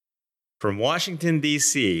From Washington,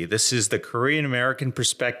 D.C., this is the Korean American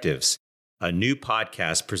Perspectives, a new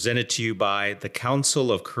podcast presented to you by the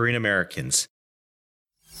Council of Korean Americans.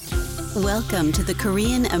 Welcome to the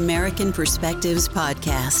Korean American Perspectives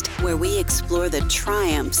podcast, where we explore the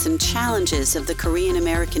triumphs and challenges of the Korean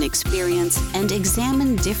American experience and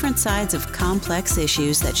examine different sides of complex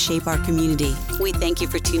issues that shape our community. We thank you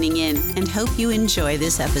for tuning in and hope you enjoy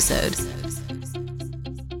this episode.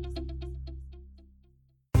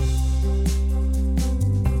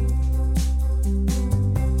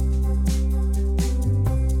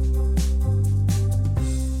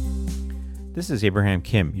 This is Abraham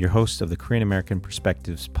Kim, your host of the Korean American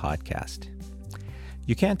Perspectives podcast.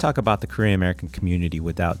 You can't talk about the Korean American community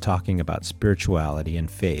without talking about spirituality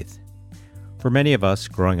and faith. For many of us,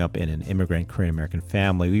 growing up in an immigrant Korean American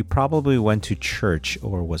family, we probably went to church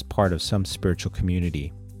or was part of some spiritual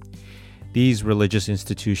community. These religious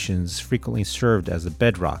institutions frequently served as the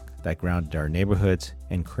bedrock that grounded our neighborhoods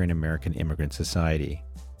and Korean American immigrant society.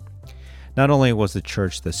 Not only was the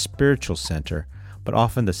church the spiritual center, but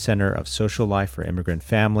often the center of social life for immigrant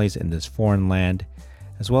families in this foreign land,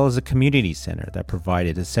 as well as a community center that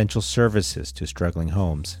provided essential services to struggling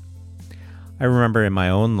homes. I remember in my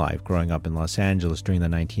own life growing up in Los Angeles during the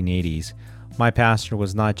 1980s, my pastor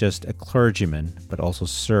was not just a clergyman, but also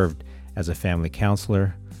served as a family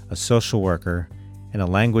counselor, a social worker, and a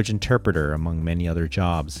language interpreter, among many other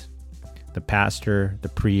jobs. The pastor, the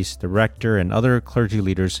priest, the rector, and other clergy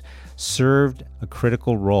leaders served a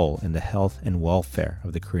critical role in the health and welfare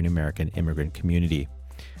of the Korean American immigrant community.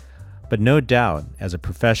 But no doubt, as a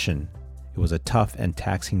profession, it was a tough and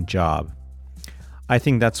taxing job. I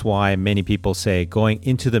think that's why many people say going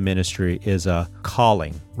into the ministry is a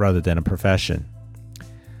calling rather than a profession.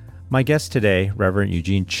 My guest today, Reverend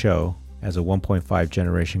Eugene Cho, as a 1.5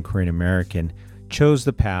 generation Korean American, chose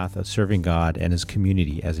the path of serving God and his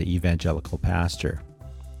community as an evangelical pastor.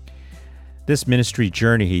 This ministry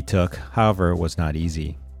journey he took, however, was not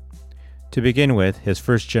easy. To begin with, his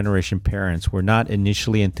first-generation parents were not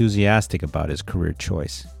initially enthusiastic about his career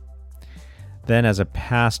choice. Then, as a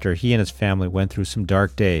pastor, he and his family went through some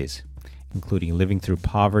dark days, including living through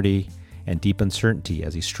poverty and deep uncertainty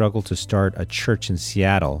as he struggled to start a church in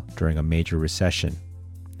Seattle during a major recession.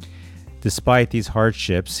 Despite these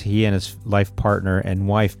hardships, he and his life partner and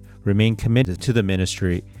wife remained committed to the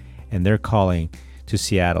ministry and their calling to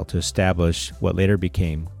Seattle to establish what later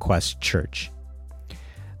became Quest Church.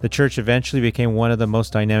 The church eventually became one of the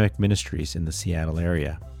most dynamic ministries in the Seattle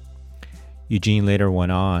area. Eugene later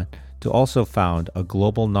went on to also found a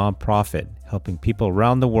global nonprofit helping people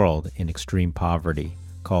around the world in extreme poverty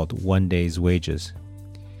called One Day's Wages.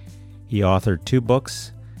 He authored 2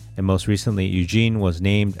 books, and most recently, Eugene was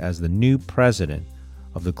named as the new president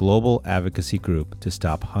of the global advocacy group to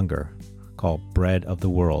stop hunger, called Bread of the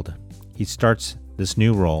World. He starts this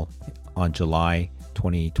new role on July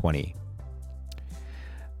 2020.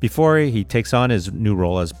 Before he takes on his new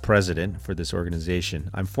role as president for this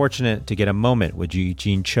organization, I'm fortunate to get a moment with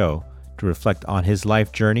Eugene Cho to reflect on his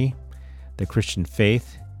life journey, the Christian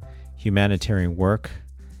faith, humanitarian work,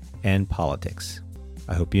 and politics.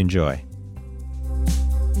 I hope you enjoy.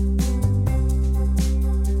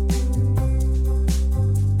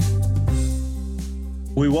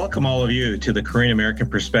 We welcome all of you to the Korean American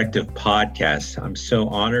Perspective podcast. I'm so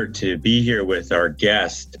honored to be here with our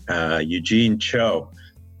guest, Eugene Cho.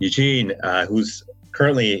 Eugene, who's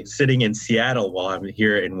currently sitting in Seattle while I'm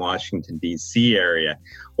here in Washington, D.C. area.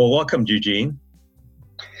 Well, welcome, Eugene.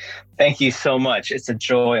 Thank you so much. It's a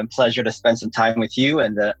joy and pleasure to spend some time with you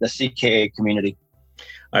and the CKA community.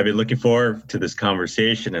 I've been looking forward to this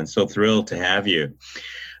conversation and so thrilled to have you.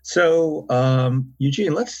 So,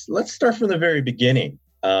 Eugene, let's start from the very beginning.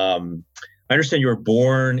 I understand you were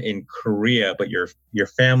born in Korea, but your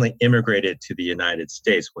family immigrated to the United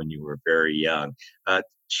States when you were very young.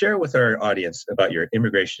 Share with our audience about your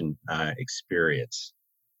immigration experience.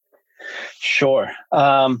 Sure.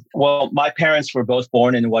 Well, my parents were both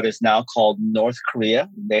born in what is now called North Korea.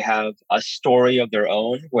 They have a story of their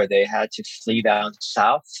own where they had to flee down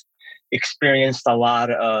south, experienced a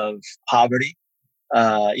lot of poverty,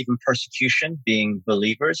 even persecution, being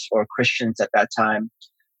believers or Christians at that time.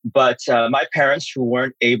 But my parents, who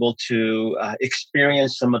weren't able to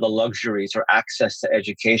experience some of the luxuries or access to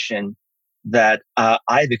education that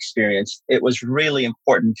I've experienced, it was really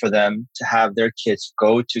important for them to have their kids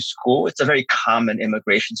go to school. It's a very common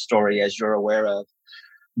immigration story, as you're aware of.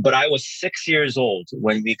 But I was 6 years old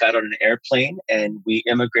when we got on an airplane and we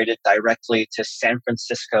immigrated directly to San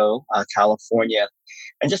Francisco, California.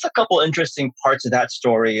 And just a couple interesting parts of that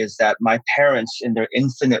story is that my parents, in their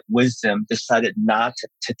infinite wisdom, decided not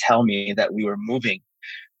to tell me that we were moving.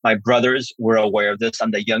 My brothers were aware of this.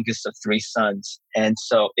 I'm the youngest of three sons. And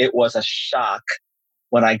so it was a shock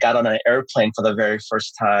when I got on an airplane for the very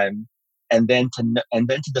first time, and then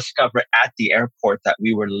to discover at the airport that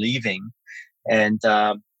we were leaving. And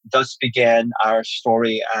thus began our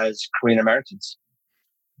story as Korean Americans.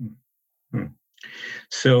 Hmm.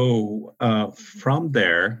 So from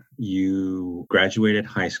there, you graduated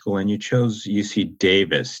high school and you chose UC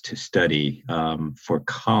Davis to study for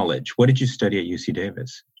college. What did you study at UC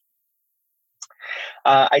Davis?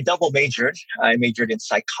 I double majored. I majored in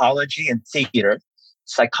psychology and theater.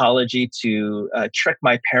 Psychology to trick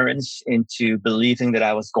my parents into believing that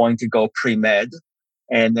I was going to go pre-med,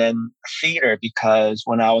 and then theater because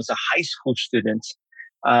when I was a high school student,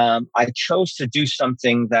 I chose to do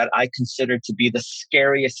something that I considered to be the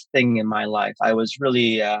scariest thing in my life. I was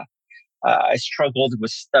really, I struggled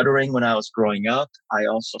with stuttering when I was growing up. I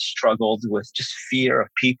also struggled with just fear of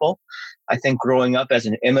people. I think growing up as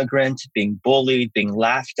an immigrant, being bullied, being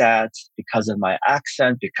laughed at because of my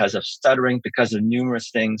accent, because of stuttering, because of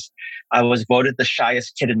numerous things, I was voted the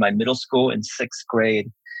shyest kid in my middle school in sixth grade.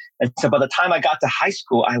 And so by the time I got to high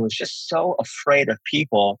school, I was just so afraid of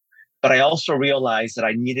people. But I also realized that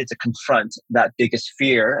I needed to confront that biggest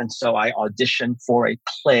fear. And so I auditioned for a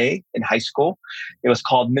play in high school. It was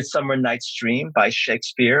called Midsummer Night's Dream by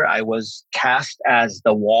Shakespeare. I was cast as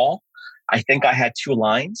the Wall. I think I had 2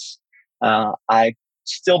 lines. I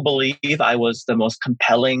still believe I was the most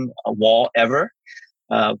compelling Wall ever.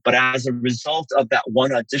 But as a result of that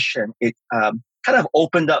one audition, it kind of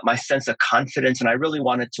opened up my sense of confidence. And I really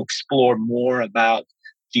wanted to explore more about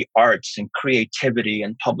the arts and creativity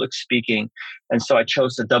and public speaking. And so I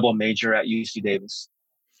chose to double major at UC Davis.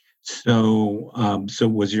 So, so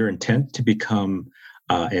was your intent to become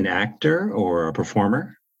an actor or a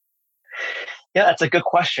performer? Yeah, that's a good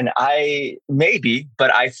question.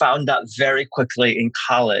 But I found out very quickly in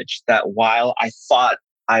college that while I thought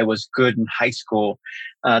I was good in high school,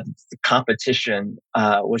 the competition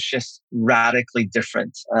was just radically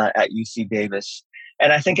different at UC Davis.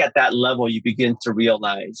 And I think at that level, you begin to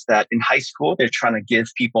realize that in high school, they're trying to give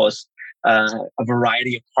people a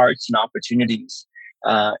variety of parts and opportunities.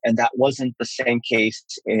 And that wasn't the same case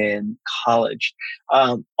in college.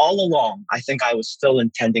 All along, I think I was still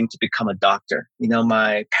intending to become a doctor. You know,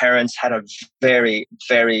 my parents had a very,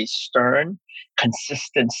 very stern,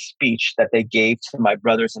 consistent speech that they gave to my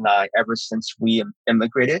brothers and I ever since we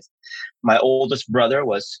immigrated. My oldest brother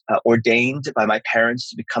was ordained by my parents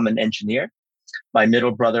to become an engineer. My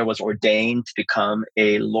middle brother was ordained to become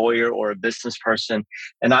a lawyer or a business person.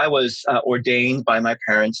 And I was ordained by my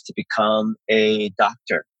parents to become a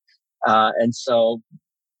doctor. And so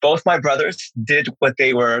both my brothers did what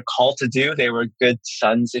they were called to do. They were good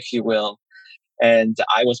sons, if you will. And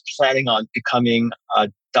I was planning on becoming a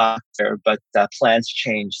doctor, but plans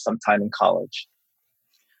changed sometime in college.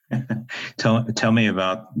 Tell me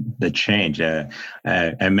about the change. I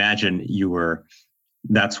imagine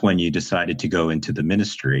that's when you decided to go into the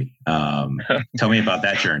ministry. Tell me about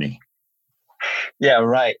that journey. Yeah,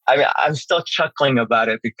 right. I mean, I'm still chuckling about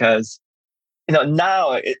it because,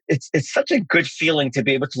 now it's such a good feeling to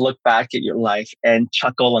be able to look back at your life and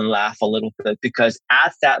chuckle and laugh a little bit, because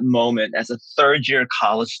at that moment, as a third-year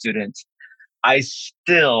college student, I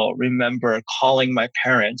still remember calling my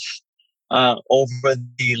parents over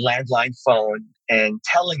the landline phone and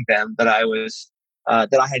telling them that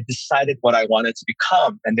that I had decided what I wanted to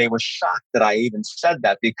become. And they were shocked that I even said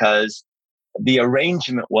that, because the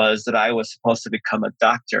arrangement was that I was supposed to become a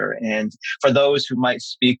doctor. And for those who might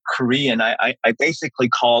speak Korean, I basically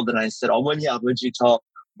called and I said, 어머니, 아버지, 저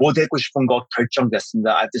뭐 되고 싶은 거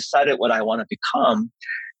결정됐습니다. I've decided what I want to become.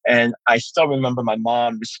 And I still remember my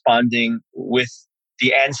mom responding with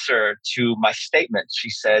the answer to my statement. She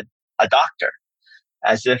said, a doctor,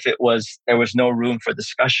 as if there was no room for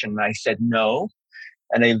discussion. And I said, no.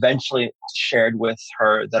 And I eventually shared with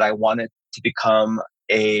her that I wanted to become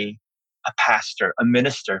a pastor, a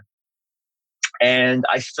minister. And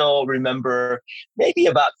I still remember maybe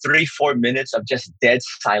about 3-4 minutes of just dead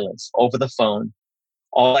silence over the phone.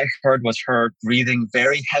 All I heard was her breathing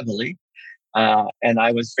very heavily. And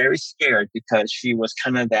I was very scared because she was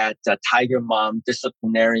kind of that tiger mom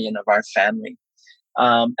disciplinarian of our family.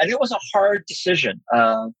 And it was a hard decision.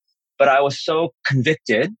 But I was so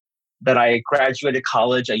convicted that I graduated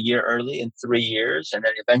college a year early in 3 years, and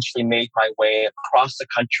then eventually made my way across the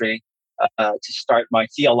country to start my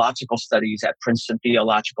theological studies at Princeton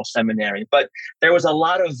Theological Seminary. But there was a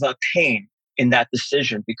lot of pain in that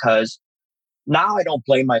decision, because now I don't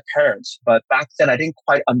blame my parents, but back then I didn't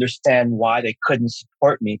quite understand why they couldn't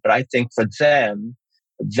support me. But I think for them,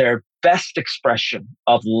 their best expression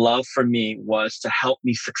of love for me was to help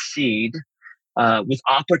me succeed with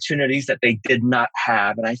opportunities that they did not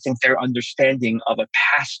have. And I think their understanding of a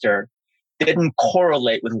pastor didn't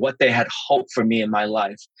correlate with what they had hoped for me in my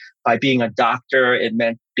life. By being a doctor, it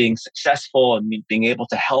meant being successful and being able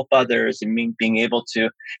to help others and being able to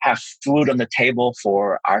have food on the table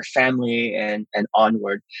for our family and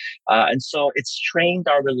onward. And so it strained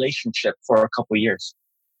our relationship for a couple of years.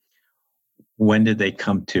 When did they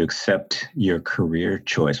come to accept your career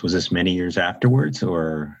choice? Was this many years afterwards,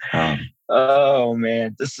 or? Oh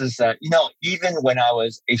man, this is even when I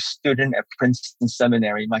was a student at Princeton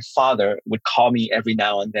Seminary, my father would call me every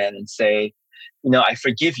now and then and say, I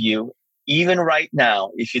forgive you. Even right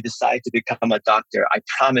now, if you decide to become a doctor, I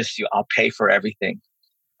promise you, I'll pay for everything.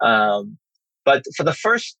 But for the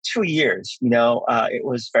first 2 years, it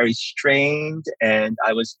was very strained, and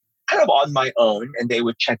I was kind of on my own, and they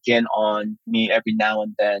would check in on me every now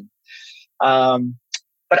and then.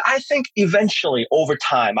 But I think eventually, over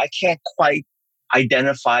time, I can't quite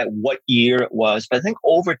identify what year it was, but I think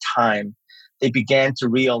over time, they began to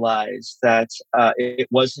realize that it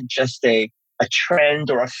wasn't just a trend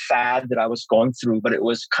or a fad that I was going through, but it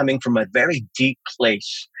was coming from a very deep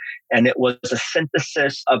place. And it was a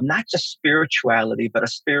synthesis of not just spirituality, but a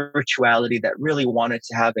spirituality that really wanted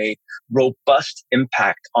to have a robust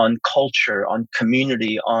impact on culture, on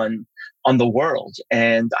community, on the world.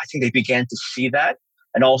 And I think they began to see that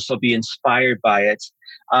and also be inspired by it.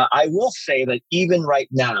 I will say that even right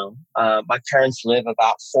now, my parents live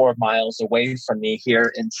about 4 miles away from me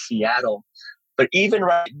here in Seattle. But even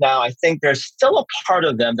right now, I think there's still a part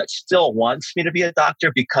of them that still wants me to be a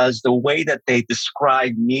doctor, because the way that they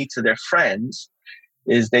describe me to their friends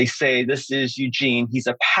is they say, this is Eugene, he's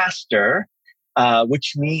a pastor,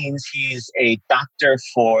 which means he's a doctor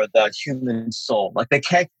for the human soul. Like they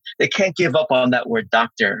can't give up on that word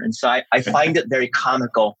doctor. And so I find it very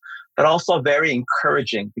comical, but also very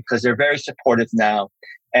encouraging, because they're very supportive now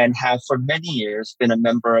and have for many years been a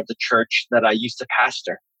member of the church that I used to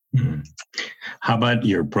pastor. Mm-hmm. How about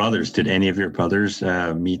your brothers? Did any of your brothers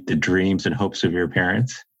meet the dreams and hopes of your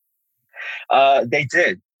parents? They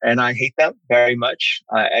did. And I hate them very much.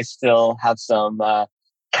 I still have some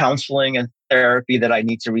counseling and therapy that I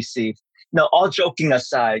need to receive. No, all joking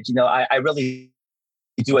aside, I really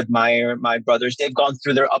do admire my brothers. They've gone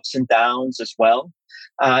through their ups and downs as well.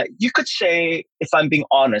 You could say, if I'm being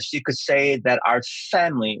honest, you could say that our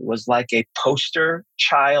family was like a poster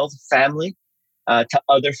child family to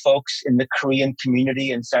other folks in the Korean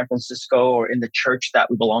community in San Francisco or in the church that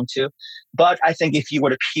we belong to. But I think if you were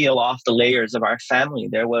to peel off the layers of our family,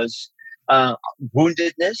 there was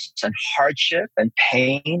woundedness and hardship and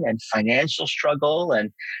pain and financial struggle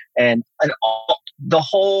and all, the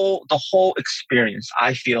whole experience,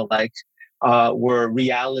 I feel like, were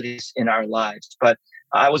realities in our lives. But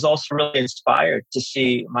I was also really inspired to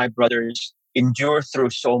see my brothers endure through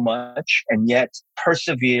so much and yet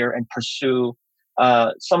persevere and pursue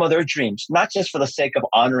some of their dreams, not just for the sake of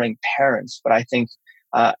honoring parents, but I think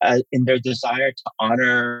in their desire to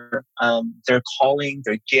honor their calling,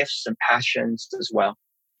 their gifts and passions as well.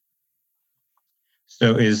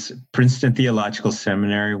 So is Princeton Theological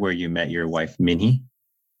Seminary where you met your wife, Minhee?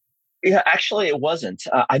 Yeah, actually, it wasn't.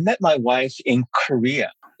 I met my wife in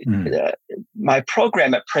Korea. My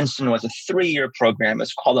program at Princeton was a 3-year program.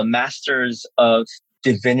 It's called a Master's of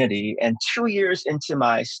Divinity. And 2 years into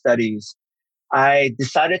my studies, I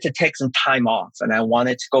decided to take some time off and I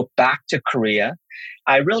wanted to go back to Korea.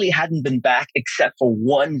 I really hadn't been back except for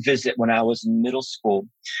one visit when I was in middle school.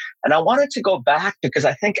 And I wanted to go back because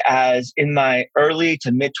I think as in my early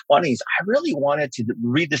to mid 20s, I really wanted to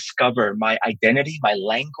rediscover my identity, my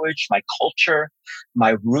language, my culture,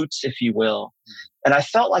 my roots, if you will. And I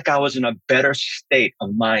felt like I was in a better state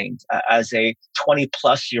of mind as a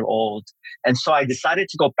 20-plus-year-old. And so I decided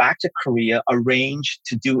to go back to Korea, arranged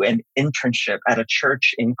to do an internship at a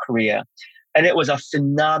church in Korea. And it was a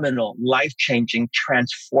phenomenal, life-changing,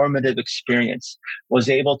 transformative experience. Was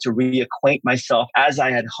able to reacquaint myself, as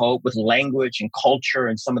I had hoped, with language and culture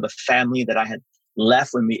and some of the family that I had left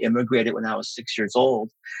when we immigrated when I was 6 years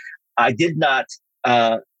old. I did not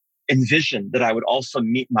envision that I would also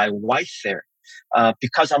meet my wife there.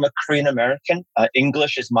 Because I'm a Korean American,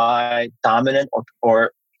 English is my dominant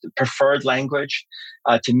or preferred language.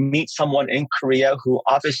 To meet someone in Korea who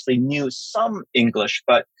obviously knew some English,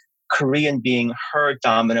 but Korean being her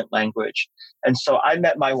dominant language. And so I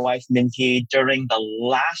met my wife, Minhee, during the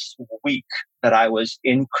last week that I was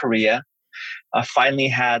in Korea. I finally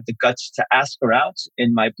had the guts to ask her out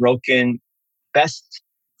in my broken, best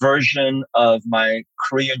version of my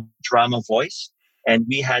Korean drama voice. And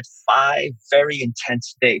we had 5 very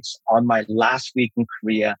intense dates on my last week in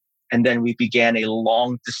Korea. And then we began a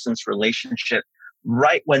long distance relationship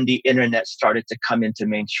right when the internet started to come into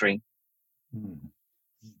mainstream.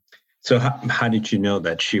 So how did you know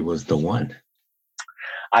that she was the one?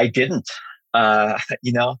 I didn't. I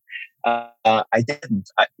didn't.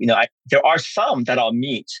 There are some that I'll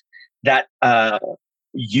meet that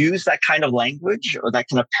use that kind of language or that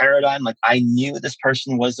kind of paradigm. Like, I knew this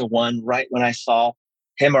person was the one right when I saw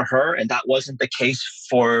him or her, and that wasn't the case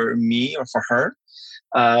for me or for her.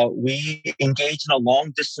 We engaged in a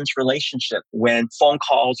long distance relationship when phone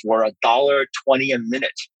calls were $1.20 a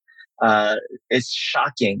minute. It's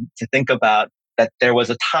shocking to think about that there was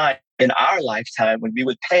a time in our lifetime when we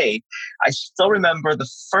would pay. I still remember the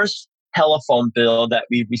first telephone bill that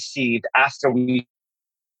we received after we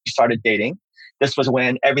started dating. This was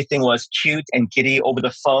when everything was cute and giddy over the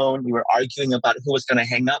phone. We were arguing about who was going to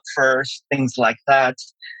hang up first, things like that.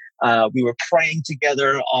 We were praying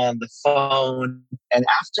together on the phone. And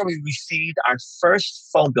after we received our first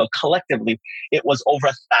phone bill collectively, it was over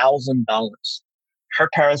 $1,000. Her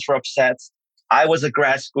parents were upset. I was a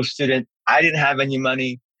grad school student. I didn't have any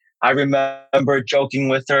money. I remember joking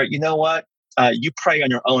with her, you know what? You pray on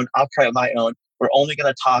your own. I'll pray on my own. We're only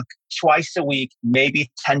going to talk twice a week, maybe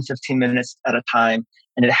 10, 15 minutes at a time.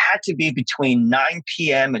 And it had to be between 9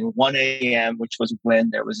 p.m. and 1 a.m., which was when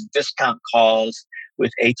there was discount calls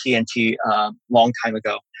with AT&T long time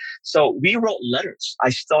ago. So we wrote letters. I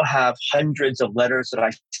still have hundreds of letters that I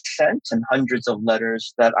sent and hundreds of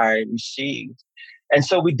letters that I received. And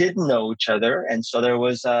so we didn't know each other. And so there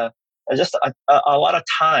was just a lot of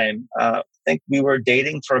time. I think we were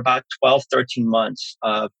dating for about 12, 13 months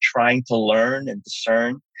of trying to learn and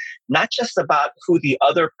discern, not just about who the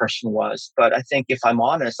other person was, but I think if I'm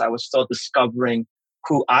honest, I was still discovering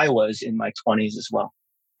who I was in my 20s as well.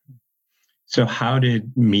 So how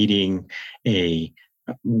did meeting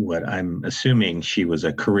what I'm assuming she was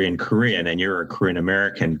a Korean and you're a Korean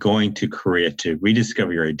American going to Korea to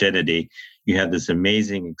rediscover your identity, you had this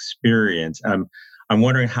amazing experience. I'm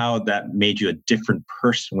wondering how that made you a different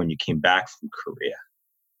person when you came back from Korea.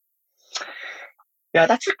 Yeah,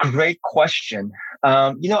 that's a great question.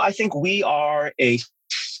 I think we are a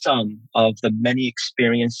sum of the many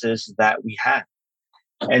experiences that we had.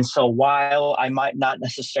 And so while I might not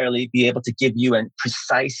necessarily be able to give you a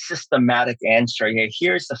precise, systematic answer,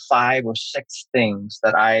 here's the 5 or 6 things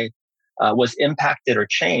that I was impacted or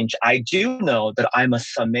changed, I do know that I'm a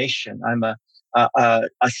summation. I'm a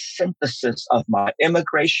synthesis of my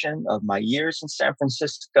immigration, of my years in San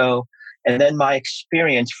Francisco, and then my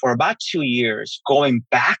experience for about 2 years going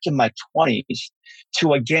back in my 20s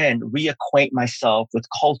to again reacquaint myself with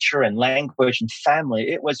culture and language and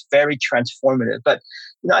family. It was very transformative. But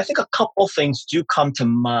I think a couple things do come to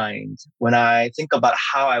mind when I think about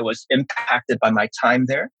how I was impacted by my time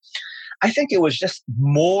there. I think it was just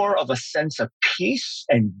more of a sense of peace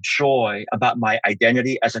and joy about my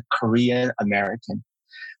identity as a Korean American.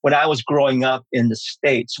 When I was growing up in the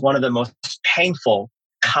States, one of the most painful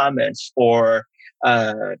comments or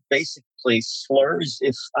basically slurs,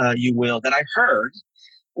 if you will, that I heard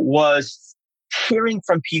was hearing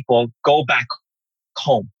from people, go back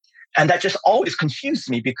home. And that just always confused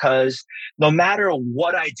me because no matter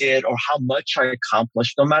what I did or how much I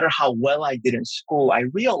accomplished, no matter how well I did in school, I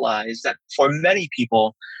realized that for many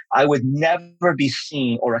people, I would never be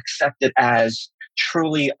seen or accepted as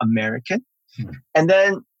truly American. Mm-hmm. And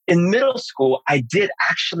then in middle school, I did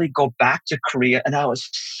actually go back to Korea and I was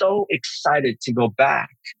so excited to go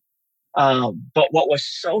back. But what was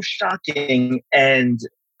so shocking and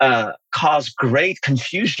caused great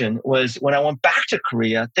confusion was when I went back to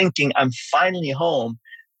Korea thinking I'm finally home,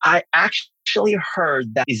 I actually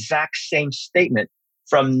heard that exact same statement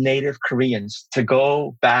from native Koreans to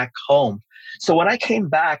go back home. So when I came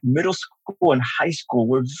back, middle school and high school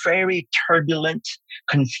were very turbulent,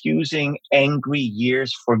 confusing, angry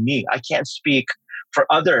years for me. I can't speak for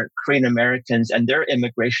other Korean Americans and their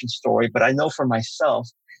immigration story, but I know for myself,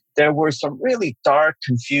 there were some really dark,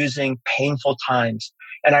 confusing, painful times.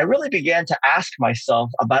 And I really began to ask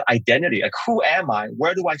myself about identity. Like, who am I?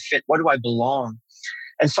 Where do I fit? Where do I belong?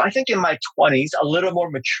 And so I think in my 20s, a little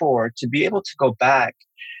more mature, to be able to go back,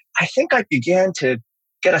 I think I began to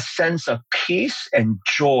get a sense of peace and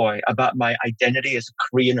joy about my identity as a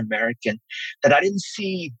Korean American, that I didn't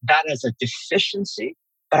see that as a deficiency,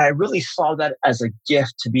 but I really saw that as a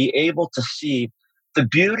gift to be able to see the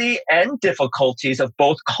beauty and difficulties of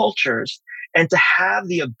both cultures and to have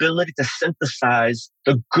the ability to synthesize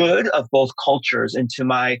the good of both cultures into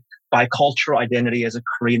my bicultural identity as a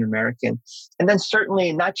Korean American. And then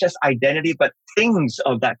certainly not just identity, but things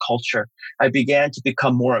of that culture. I began to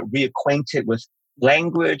become more reacquainted with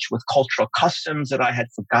language, with cultural customs that I had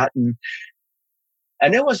forgotten.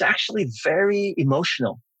 And it was actually very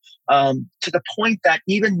emotional, to the point that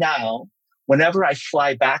even now, whenever I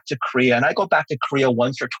fly back to Korea, and I go back to Korea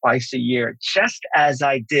once or twice a year, just as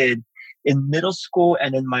I did in middle school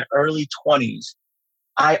and in my early 20s,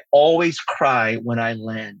 I always cry when I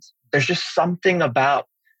land. There's just something about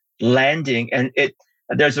landing, and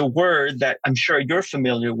there's a word that I'm sure you're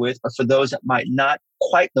familiar with, but for those that might not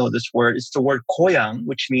quite know this word, it's the word 고향,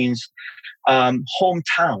 which means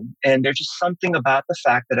hometown. And there's just something about the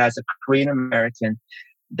fact that as a Korean American,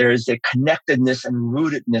 there's a connectedness and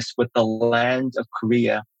rootedness with the land of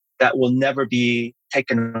Korea that will never be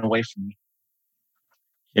taken away from me.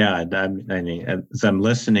 Yeah, I mean, as I'm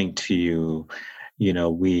listening to you,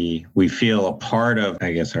 we feel a part of,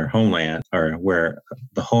 I guess, our homeland, or where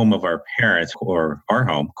the home of our parents, or our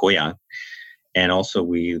home, 고향, and also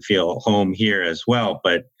we feel home here as well,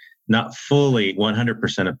 but not fully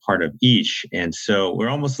 100% a part of each. And so we're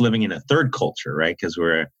almost living in a third culture, right? Because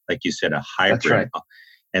we're, like you said, a hybrid. That's right.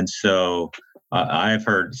 And so I've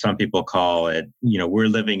heard some people call it, we're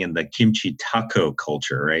living in the kimchi taco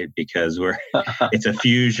culture, right? Because it's a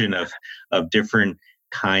fusion of different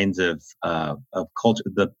kinds of culture,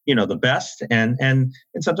 the best and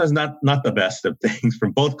sometimes not the best of things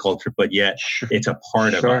from both culture, but yet it's a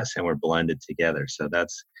part of us and we're blended together. So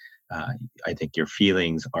that's, I think your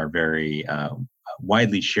feelings are very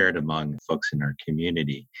widely shared among folks in our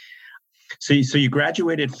community. So you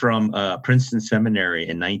graduated from Princeton Seminary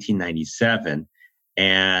in 1997,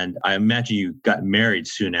 and I imagine you got married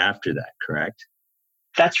soon after that, correct?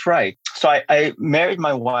 That's right. So I married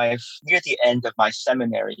my wife near the end of my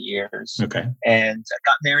seminary years. Okay. And I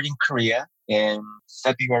got married in Korea in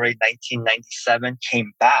February 1997,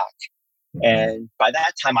 came back. Mm-hmm. And by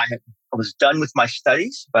that time, I was done with my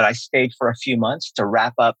studies, but I stayed for a few months to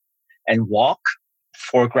wrap up and walk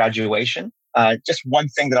for graduation. Just one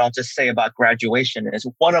thing that I'll just say about graduation is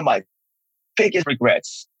one of my biggest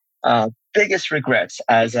regrets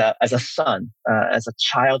as a son, as a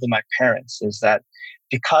child of my parents, is that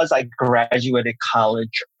because I graduated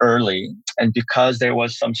college early and because there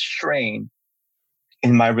was some strain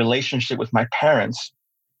in my relationship with my parents,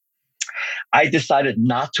 I decided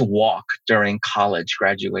not to walk during college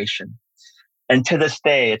graduation. And to this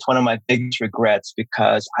day, it's one of my biggest regrets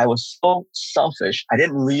because I was so selfish. I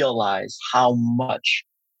didn't realize how much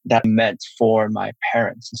that meant for my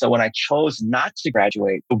parents. And so when I chose not to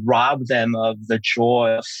graduate, to rob them of the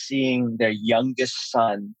joy of seeing their youngest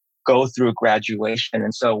son go through graduation.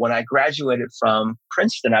 And so when I graduated from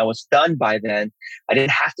Princeton, I was done by then. I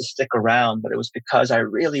didn't have to stick around, but it was because I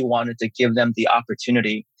really wanted to give them the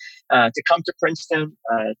opportunity to come to Princeton,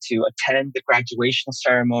 to attend the graduation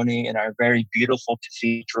ceremony in our very beautiful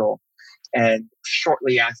cathedral. And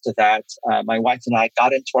shortly after that, my wife and I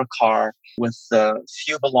got into our car with the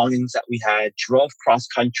few belongings that we had, drove cross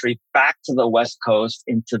country back to the West Coast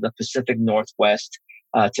into the Pacific Northwest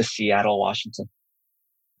to Seattle, Washington.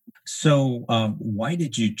 So why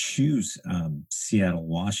did you choose Seattle,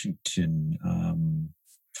 Washington?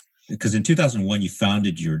 Because in 2001, you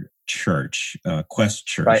founded your church, Quest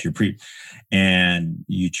Church, right. And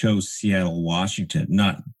you chose Seattle, Washington,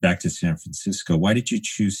 not back to San Francisco. Why did you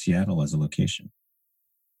choose Seattle as a location?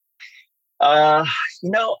 I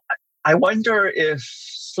wonder if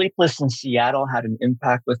Sleepless in Seattle had an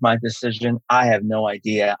impact with my decision. I have no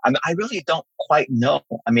idea. I really don't quite know.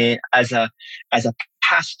 I mean, as a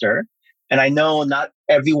pastor, and I know not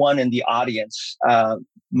everyone in the audience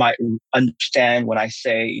might understand when I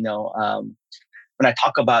say, when I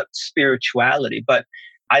talk about spirituality, but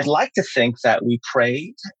I'd like to think that we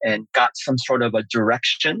prayed and got some sort of a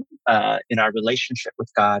direction in our relationship with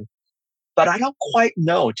God. But I don't quite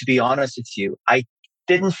know, to be honest with you. I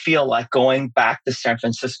didn't feel like going back to San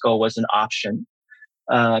Francisco was an option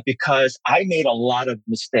because I made a lot of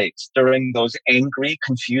mistakes during those angry,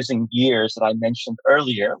 confusing years that I mentioned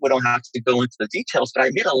earlier. We don't have to go into the details, but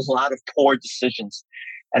I made a lot of poor decisions.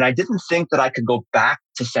 And I didn't think that I could go back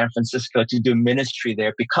to San Francisco to do ministry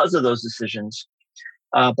there because of those decisions.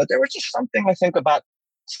 But there was just something, I think, about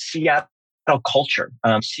Seattle culture.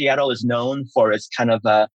 Seattle is known for its kind of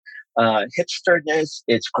hipsterness,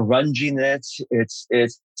 its grunginess,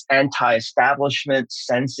 its anti-establishment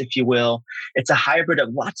sense, if you will. It's a hybrid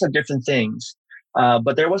of lots of different things.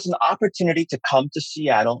 But there was an opportunity to come to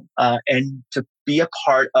Seattle and to be a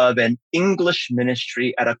part of an English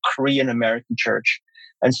ministry at a Korean American church.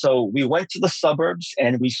 And so we went to the suburbs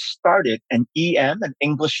and we started an EM, an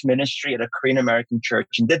English ministry at a Korean American church,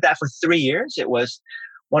 and did that for 3 years. It was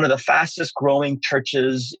one of the fastest growing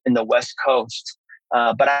churches in the West Coast.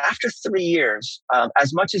 But after 3 years,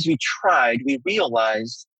 as much as we tried, we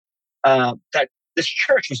realized that this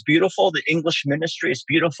church was beautiful. The English ministry is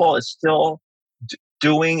beautiful. It's still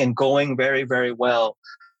doing and going very, very well.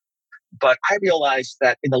 But I realized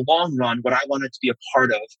that in the long run, what I wanted to be a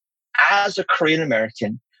part of as a Korean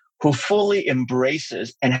American who fully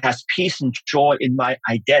embraces and has peace and joy in my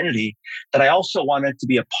identity, that I also wanted to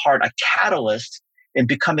be a catalyst in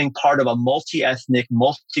becoming part of a multi-ethnic,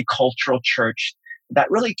 multicultural church that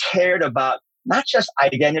really cared about not just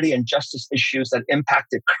identity and justice issues that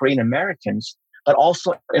impacted Korean Americans, but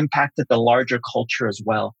also impacted the larger culture as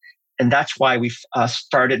well. And that's why we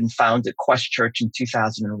started and founded Quest Church in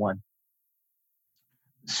 2001.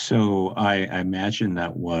 So I imagine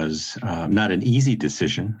that was not an easy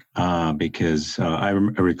decision because I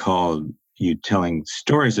recall you telling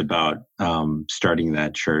stories about starting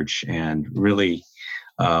that church, and really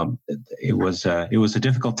it was a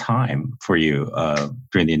difficult time for you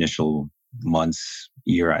during the initial months,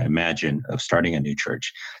 year, I imagine, of starting a new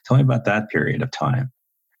church. Tell me about that period of time.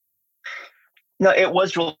 No, it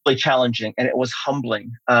was really challenging and it was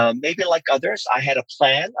humbling. Maybe like others, I had a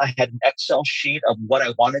plan. I had an Excel sheet of what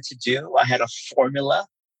I wanted to do. I had a formula.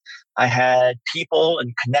 I had people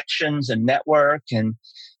and connections and network. And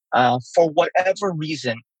for whatever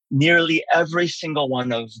reason, nearly every single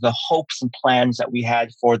one of the hopes and plans that we had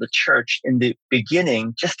for the church in the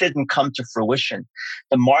beginning just didn't come to fruition.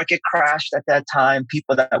 The market crashed at that time.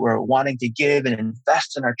 People that were wanting to give and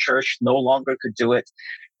invest in our church no longer could do it.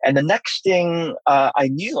 And the next thing I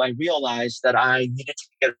realized that I needed to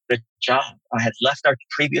get a job. I had left our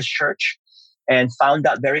previous church and found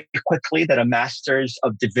out very quickly that a Master's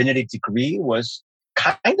of Divinity degree was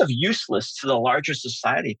kind of useless to the larger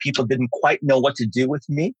society. People didn't quite know what to do with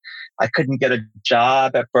me. I couldn't get a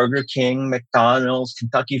job at Burger King, McDonald's,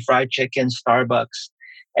 Kentucky Fried Chicken, Starbucks.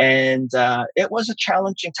 And it was a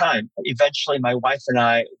challenging time. Eventually, my wife and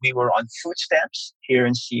I, we were on food stamps here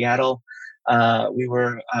in Seattle. We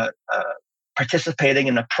were participating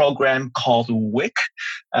in a program called WIC,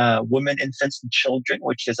 Women, Infants, and Children,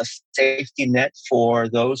 which is a safety net for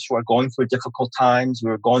those who are going through difficult times. We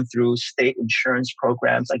were going through state insurance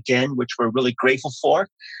programs, again, which we're really grateful for.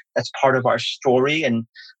 That's part of our story, and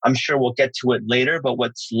I'm sure we'll get to it later, but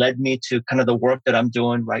what's led me to kind of the work that I'm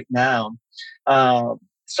doing right now.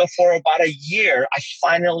 So for about a year, I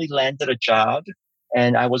finally landed a job.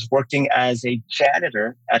 And I was working as a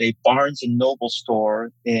janitor at a Barnes & Noble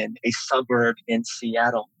store in a suburb in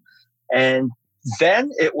Seattle. And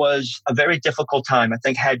then it was a very difficult time. I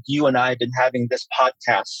think had you and I been having this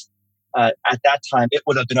podcast at that time, it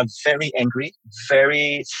would have been a very angry,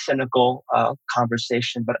 very cynical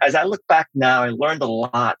conversation. But as I look back now, I learned a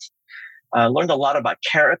lot. I learned a lot about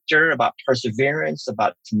character, about perseverance,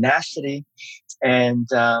 about tenacity. And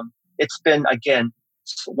it's been, again,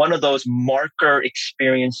 one of those marker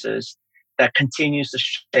experiences that continues to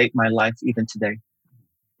shape my life even today.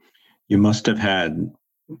 You must have had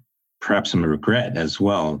perhaps some regret as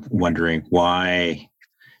well, wondering why.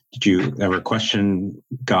 Did you ever question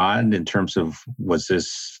God in terms of, was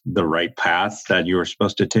this the right path that you were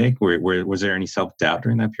supposed to take? Was there any self-doubt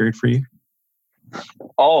during that period for you?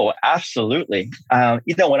 Oh, absolutely.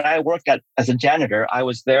 When I worked as a janitor, I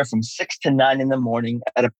was there from 6 to 9 in the morning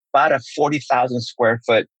at about a 40,000 square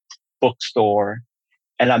foot bookstore.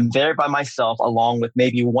 And I'm there by myself along with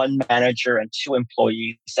maybe one manager and 2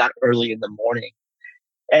 employees that early in the morning.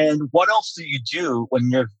 And what else do you do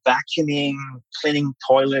when you're vacuuming, cleaning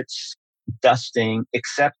toilets, dusting,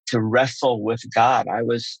 except to wrestle with God? I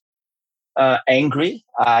was angry.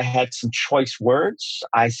 I had some choice words.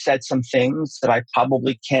 I said some things that I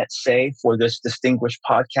probably can't say for this distinguished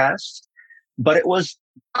podcast, but it was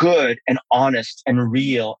good and honest and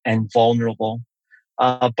real and vulnerable.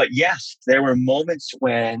 But yes, there were moments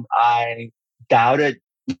when I doubted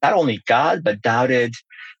not only God, but doubted,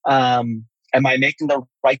 am I making the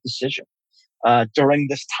right decision? During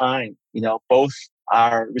this time, both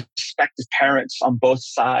our respective parents on both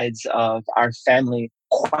sides of our family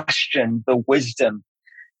questioned the wisdom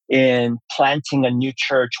in planting a new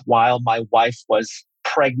church while my wife was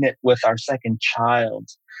pregnant with our second child.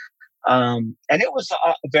 And it was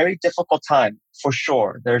a very difficult time, for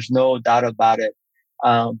sure. There's no doubt about it.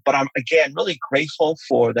 But I'm, again, really grateful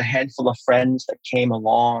for the handful of friends that came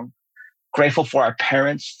along, grateful for our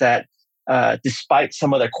parents that, despite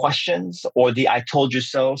some of their questions or the I told you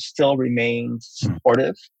so, still remained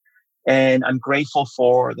supportive. And I'm grateful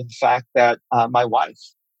for the fact that my wife,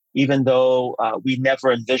 Even though we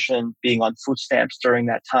never envisioned being on food stamps during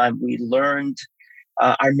that time, we learned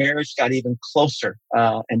our marriage got even closer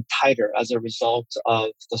and tighter as a result of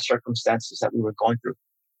the circumstances that we were going through.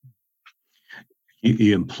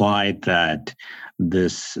 You implied that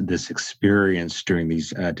this experience during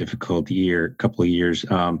these difficult couple of years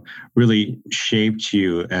really shaped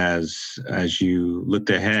you as you looked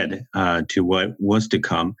ahead to what was to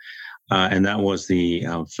come, and that was the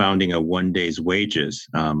founding of One Day's Wages,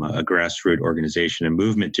 a grassroots organization and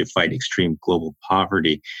movement to fight extreme global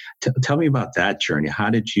poverty. Tell me about that journey.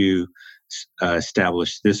 How did you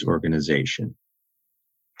establish this organization?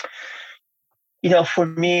 For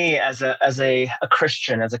me, as a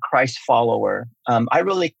Christian, as a Christ follower, I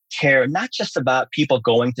really care not just about people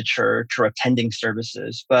going to church or attending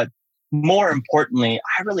services, but more importantly,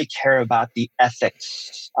 I really care about the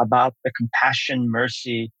ethics, about the compassion,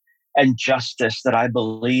 mercy, and justice that I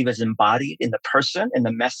believe is embodied in the person and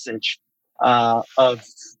the message of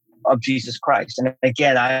Jesus Christ. And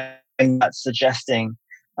again, I'm not suggesting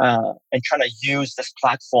and trying to use this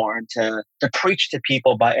platform to preach to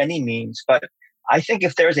people by any means, but I think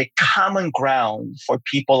if there's a common ground for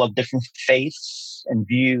people of different faiths and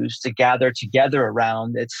views to gather together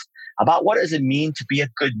around, it's about what does it mean to be a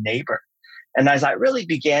good neighbor. And as I really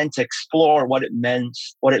began to explore what it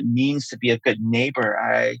means to be a good neighbor,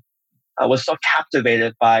 I was so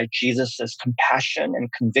captivated by Jesus's compassion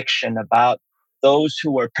and conviction about those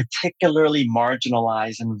who were particularly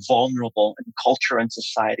marginalized and vulnerable in culture and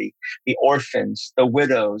society, the orphans, the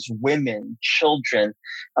widows, women, children,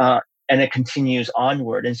 and it continues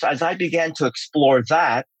onward. And so as I began to explore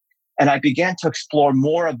that, and I began to explore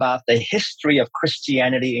more about the history of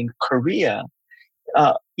Christianity in Korea,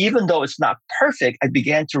 even though it's not perfect, I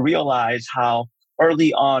began to realize how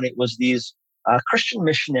early on it was these Christian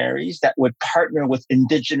missionaries that would partner with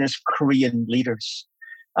indigenous Korean leaders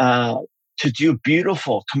to do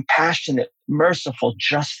beautiful, compassionate, merciful,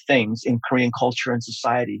 just things in Korean culture and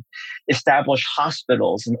society, establish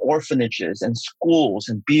hospitals and orphanages and schools,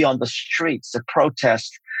 and be on the streets to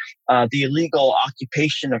protest the illegal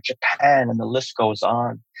occupation of Japan, and the list goes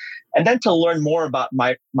on. And then to learn more about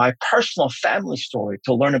my personal family story,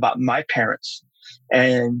 to learn about my parents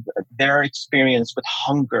and their experience with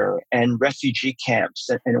hunger and refugee camps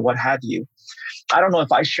and what have you. I don't know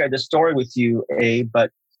if I shared this story with you, Abe, but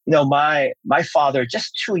my father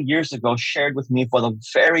just 2 years ago shared with me for the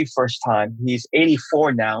very first time. He's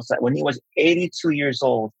 84 now. So when he was 82 years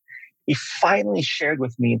old, he finally shared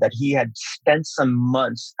with me that he had spent some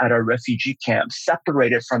months at a refugee camp,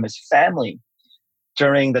 separated from his family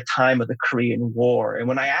during the time of the Korean War. And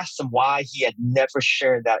when I asked him why he had never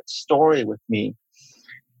shared that story with me,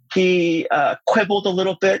 he quibbled a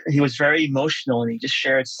little bit. He was very emotional, and he just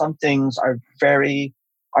shared some things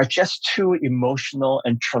are just too emotional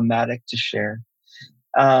and traumatic to share.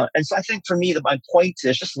 And so I think for me, my point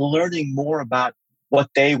is just learning more about what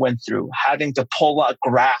they went through, having to pull out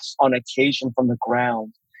grass on occasion from the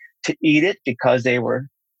ground to eat it because they were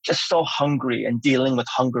just so hungry and dealing with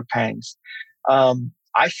hunger pangs.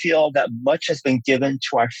 I feel that much has been given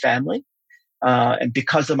to our family. And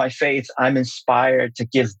because of my faith, I'm inspired to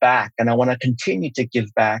give back, and I want to continue to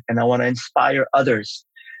give back, and I want to inspire others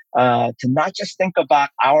to not just think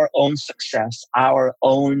about our own success, our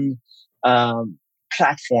own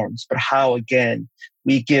platforms, but how, again,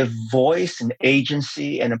 we give voice and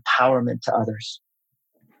agency and empowerment to others.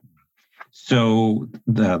 So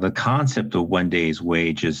the concept of One Day's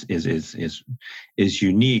Wage is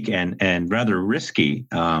unique and rather risky.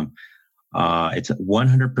 It's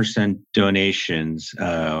 100% donations,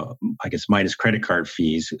 I guess minus credit card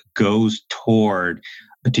fees, goes toward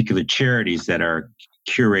particular charities that are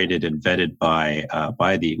curated and vetted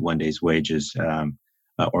by the One Day's Wages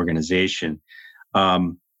organization.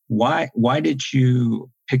 Why did you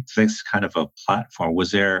pick this kind of a platform?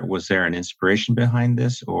 Was there an inspiration behind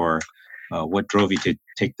this, or what drove you to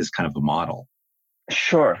take this kind of a model?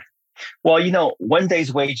 Sure. Well, One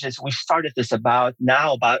Day's Wages, we started this about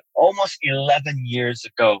almost 11 years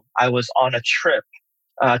ago. I was on a trip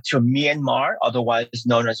to Myanmar, otherwise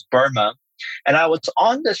known as Burma. And I was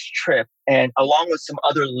on this trip, and along with some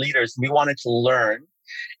other leaders, we wanted to learn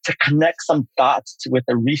to connect some dots with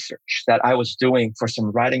the research that I was doing for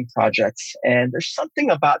some writing projects. And there's something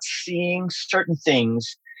about seeing certain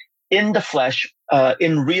things in the flesh,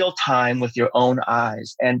 in real time with your own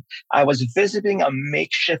eyes. And I was visiting a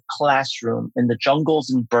makeshift classroom in the jungles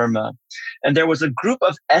in Burma. And there was a group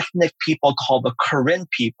of ethnic people called the Karen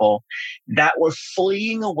people that were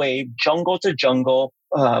fleeing away jungle to jungle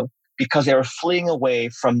because they were fleeing away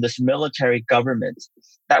from this military government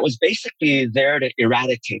that was basically there to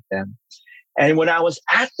eradicate them. And when I was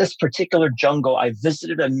at this particular jungle, I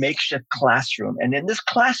visited a makeshift classroom. And in this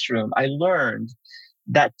classroom, I learned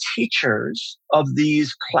that teachers of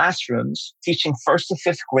these classrooms teaching first to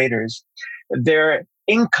fifth graders, their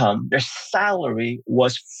income, their salary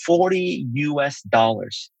was $40 US.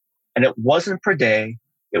 And it wasn't per day.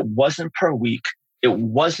 It wasn't per week. It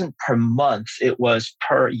wasn't per month. It was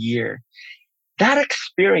per year. That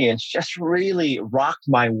experience just really rocked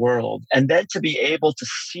my world. And then to be able to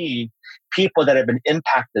see people that have been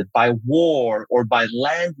impacted by war or by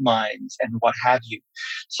landmines and what have you.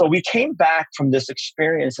 So we came back from this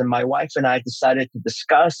experience, and my wife and I decided to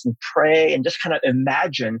discuss and pray and just kind of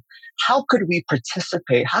imagine, how could we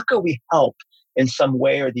participate? How could we help in some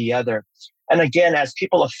way or the other? And again, as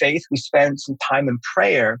people of faith, we spent some time in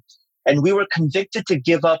prayer, and we were convicted to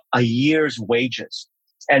give up a year's wages.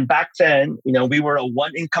 And back then, we were a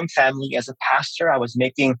one-income family. As a pastor, I was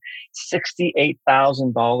making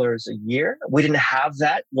 $68,000 a year. We didn't have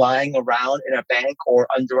that lying around in a bank or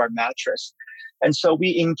under our mattress. And so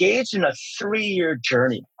we engaged in a 3-year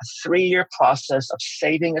journey, a 3-year process of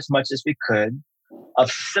saving as much as we could,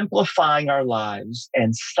 of simplifying our lives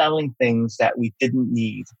and selling things that we didn't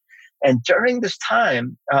need. And during this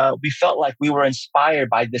time, we felt like we were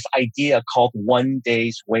inspired by this idea called 1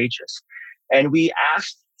 day's wages. And we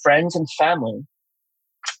asked friends and family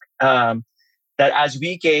that as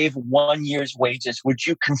we gave 1 year's wages, would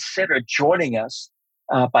you consider joining us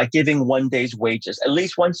by giving 1 day's wages, at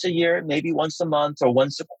least once a year, maybe once a month or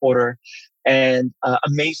once a quarter? And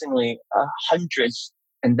amazingly, hundreds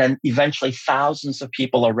and then eventually thousands of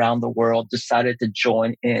people around the world decided to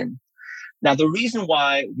join in. Now, the reason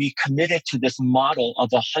why we committed to this model of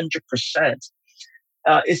 100%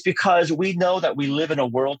 is because we know that we live in a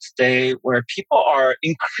world today where people are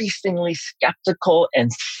increasingly skeptical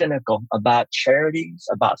and cynical about charities,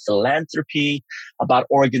 about philanthropy, about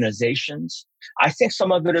organizations. I think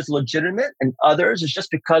some of it is legitimate, and others is just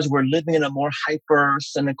because we're living in a more hyper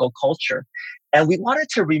cynical culture. And we wanted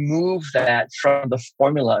to remove that from the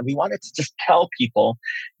formula. We wanted to just tell people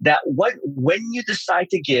that when you decide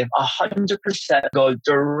to give, 100% go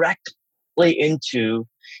directly into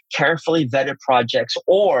carefully vetted projects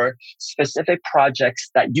or specific projects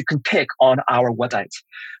that you can pick on our website.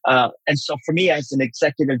 And so for me as an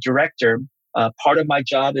executive director, part of my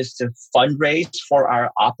job is to fundraise for our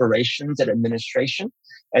operations and administration.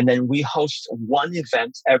 And then we host one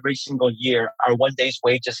event every single year, our 1 day's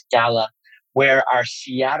wages gala, where our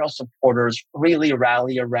Seattle supporters really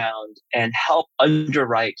rally around and help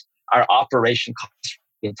underwrite our operation costs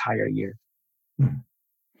the entire year.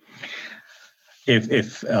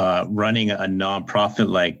 If running a nonprofit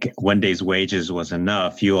like 1 day's wages was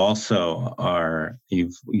enough, you also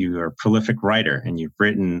you're a prolific writer, and you've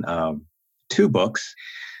written 2 books.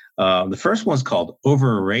 The first one's called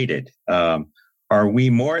Overrated. Are we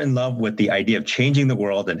more in love with the idea of changing the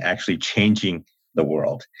world than actually changing the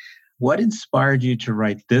world? What inspired you to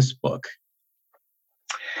write this book?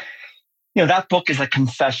 That book is a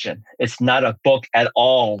confession. It's not a book at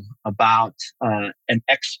all about an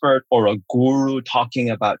expert or a guru talking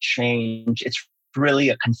about change. It's really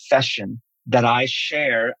a confession that I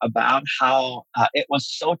share about how it was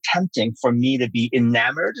so tempting for me to be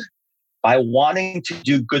enamored by wanting to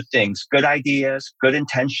do good things, good ideas, good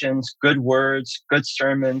intentions, good words, good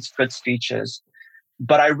sermons, good speeches.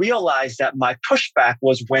 But I realized that my pushback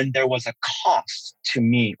was when there was a cost to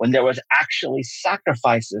me, when there was actually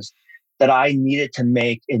sacrifices that I needed to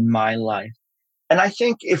make in my life. And I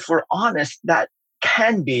think if we're honest, that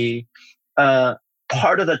can be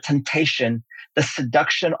part of the temptation, the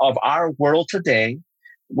seduction of our world today,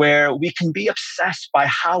 where we can be obsessed by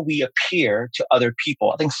how we appear to other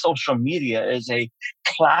people. I think social media is a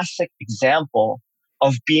classic example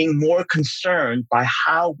of being more concerned by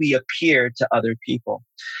how we appear to other people.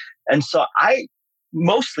 And so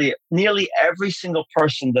nearly every single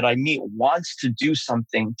person that I meet wants to do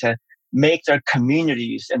something to make their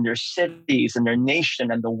communities and their cities and their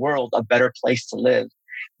nation and the world a better place to live.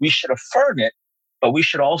 We should affirm it, but we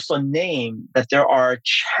should also name that there are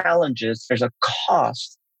challenges, there's a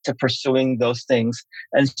cost to pursuing those things.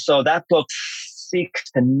 And so that book seeks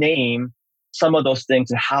to name some of those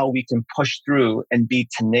things and how we can push through and be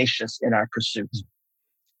tenacious in our pursuits.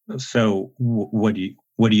 So what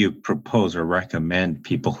do you propose or recommend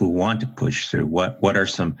people who want to push through? What are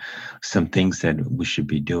some things that we should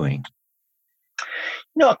be doing?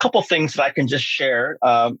 A couple things that I can just share.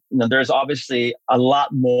 There's obviously a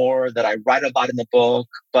lot more that I write about in the book,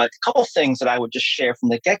 but a couple things that I would just share from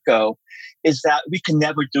the get-go is that we can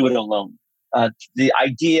never do it alone. The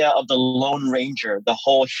idea of the Lone Ranger, the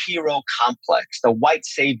whole hero complex, the white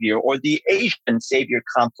savior or the Asian savior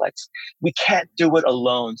complex. We can't do it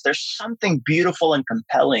alone. There's something beautiful and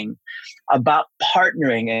compelling about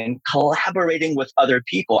partnering and collaborating with other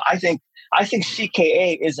people. I think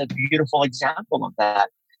CKA is a beautiful example of that.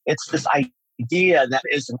 It's this idea that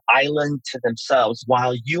is an island to themselves.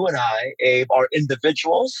 While you and I, Abe, are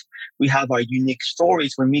individuals, we have our unique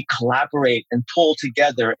stories. When we collaborate and pull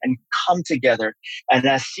together and come together, and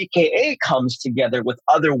as CKA comes together with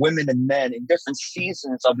other women and men in different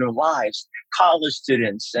seasons of their lives, college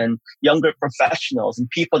students and younger professionals and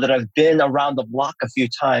people that have been around the block a few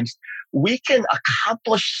times, we can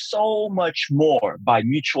accomplish so much more by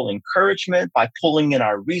mutual encouragement, by pulling in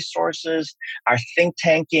our resources, our think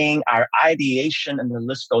tanking, our ideation, and the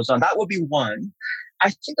list goes on. That would be one. I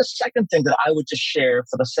think the second thing that I would just share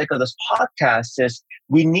for the sake of this podcast is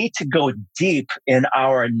we need to go deep in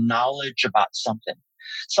our knowledge about something.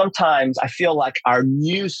 Sometimes I feel like our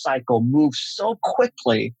news cycle moves so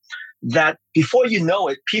quickly that before you know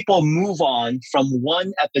it, people move on from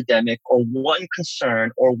one epidemic or one concern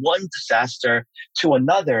or one disaster to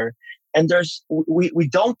another. And we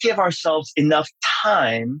don't give ourselves enough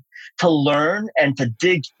time to learn and to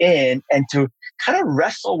dig in and to kind of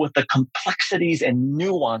wrestle with the complexities and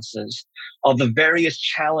nuances of the various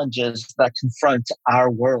challenges that confront our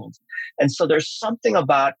world. And so there's something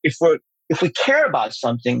about if we care about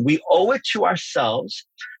something, we owe it to ourselves,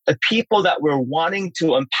 the people that we're wanting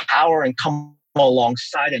to empower and come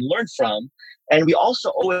alongside and learn from. And we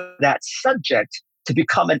also owe it that subject to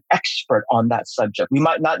become an expert on that subject. We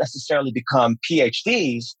might not necessarily become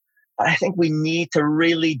PhDs, but I think we need to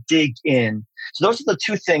really dig in. So those are the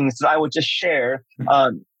two things that I would just share,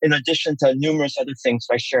 in addition to numerous other things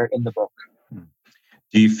I shared in the book.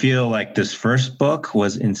 Do you feel like this first book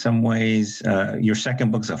was in some ways, your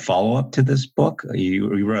second book's a follow-up to this book?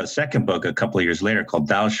 You wrote a second book a couple of years later called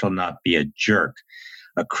Thou Shalt Not Be a Jerk,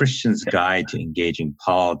 A Christian's Guide to Engaging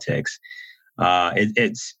Politics.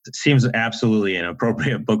 It seems absolutely an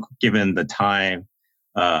appropriate book given the time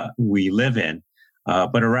we live in,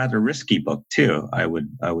 but a rather risky book too, I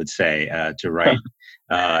would say, to write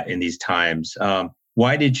in these times.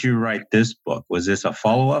 Why did you write this book? Was this a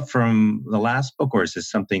follow-up from the last book, or is this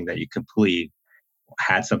something that you completely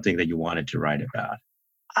had something that you wanted to write about?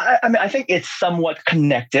 I mean, I think it's somewhat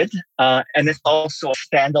connected, and it's also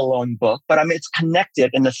a standalone book, but I mean, it's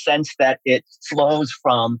connected in the sense that it flows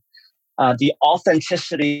from the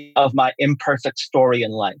authenticity of my imperfect story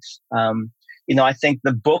in life. I think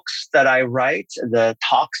the books that I write, the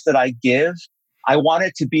talks that I give, I want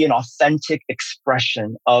it to be an authentic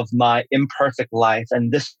expression of my imperfect life.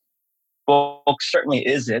 And this book certainly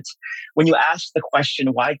is it. When you ask the question,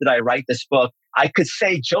 why did I write this book? I could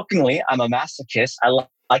say jokingly, I'm a masochist. I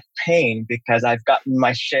like pain because I've gotten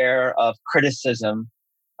my share of criticism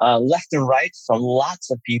left and right from lots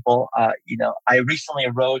of people. I recently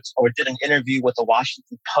wrote or did an interview with the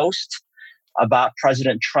Washington Post about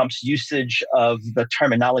President Trump's usage of the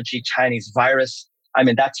terminology Chinese virus. I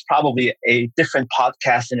mean, that's probably a different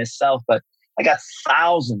podcast in itself, but I got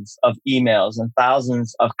thousands of emails and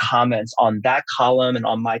thousands of comments on that column and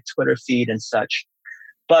on my Twitter feed and such.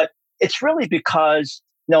 But it's really because,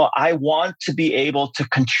 I want to be able to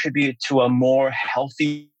contribute to a more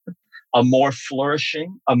healthy, a more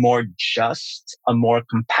flourishing, a more just, a more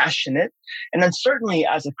compassionate, and then certainly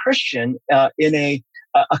as a Christian in a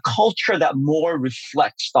culture that more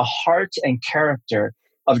reflects the heart and character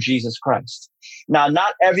of Jesus Christ. Now,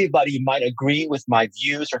 not everybody might agree with my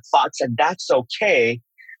views or thoughts, and that's okay.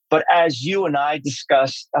 But as you and I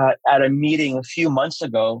discussed at a meeting a few months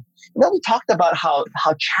ago, we talked about how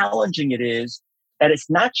challenging it is that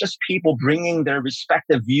it's not just people bringing their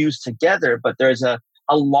respective views together, but there's a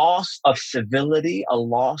loss of civility, a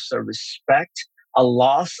loss of respect, a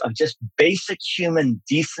loss of just basic human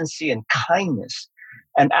decency and kindness.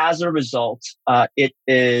 And as a result, it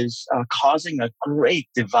is causing a great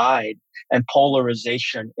divide and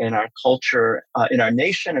polarization in our culture, in our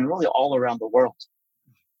nation, and really all around the world.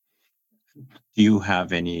 Do you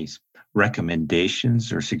have any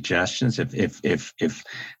recommendations or suggestions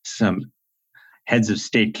if some heads of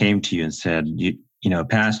state came to you and said,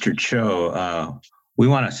 Pastor Cho, we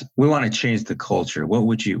want to change the culture? What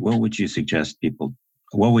would you suggest people?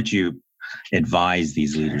 What would you advise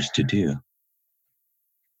these leaders to do?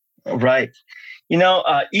 Right.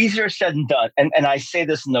 Easier said than done. And I say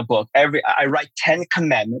this in the book. I write 10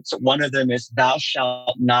 commandments. One of them is thou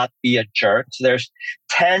shalt not be a jerk. So there's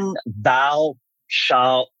 10 thou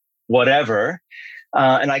shalt whatever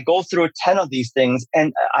And I go through 10 of these things,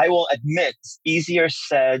 and I will admit, it's easier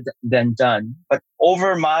said than done. But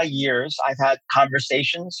over my years, I've had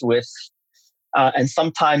conversations with, and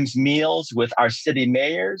sometimes meals with our city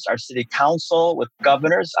mayors, our city council, with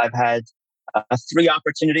governors. I've had 3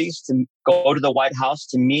 opportunities to go to the White House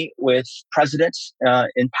to meet with presidents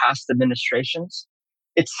in past administrations.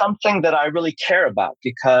 It's something that I really care about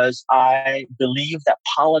because I believe that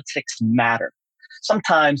politics matter.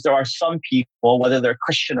 Sometimes there are some people, whether they're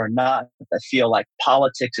Christian or not, that feel like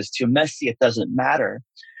politics is too messy, it doesn't matter.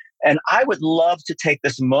 And I would love to take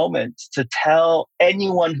this moment to tell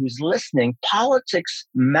anyone who's listening, politics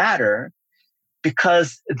matter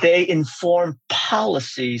because they inform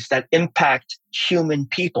policies that impact human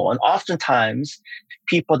people. And oftentimes,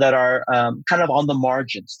 people that are kind of on the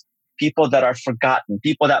margins, people that are forgotten,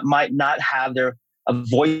 people that might not have their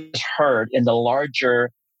voice heard in the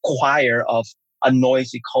larger choir of a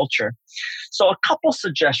noisy culture. So a couple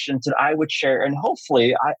suggestions that I would share, and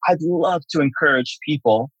hopefully I'd love to encourage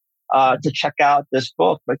people to check out this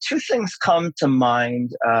book. But 2 things come to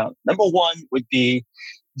mind. Number one would be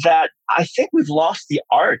that I think we've lost the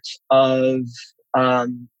art of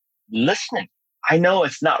listening. I know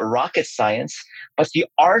it's not rocket science, but the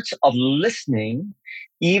art of listening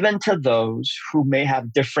even to those who may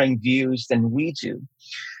have differing views than we do.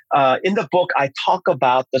 In the book, I talk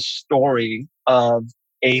about the story of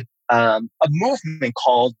a movement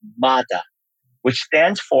called MADA, which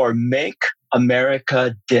stands for Make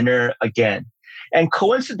America Dinner Again. And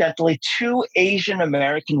coincidentally, 2 Asian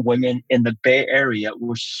American women in the Bay Area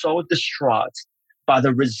were so distraught by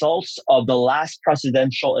the results of the last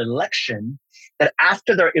presidential election that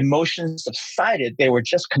after their emotions subsided, they were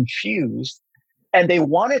just confused. And they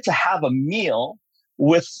wanted to have a meal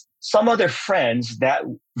with some of their friends that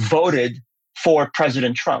voted for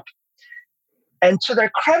President Trump. And to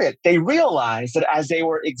their credit, they realized that as they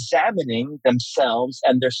were examining themselves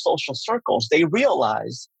and their social circles, they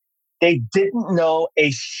realized they didn't know a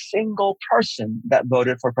single person that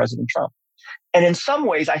voted for President Trump. And in some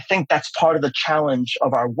ways, I think that's part of the challenge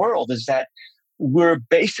of our world, is that we're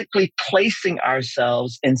basically placing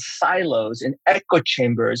ourselves in silos, in echo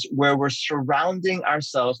chambers, where we're surrounding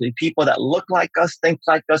ourselves with people that look like us, think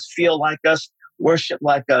like us, feel like us, worship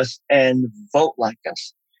like us, and vote like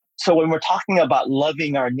us. So when we're talking about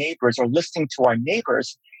loving our neighbors or listening to our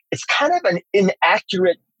neighbors, it's kind of an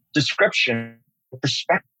inaccurate description or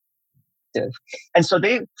perspective. And so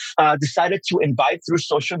they decided to invite through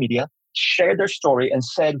social media, share their story, and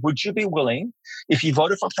said, would you be willing, if you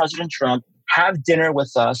voted for President Trump, have dinner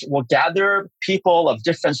with us? We'll gather people of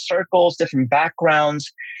different circles, different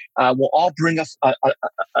backgrounds. We'll all bring us a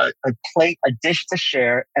plate, a dish to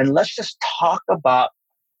share, and let's just talk about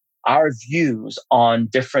our views on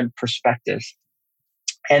different perspectives.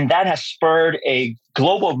 And that has spurred a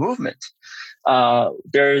global movement.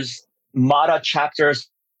 There's MADA chapters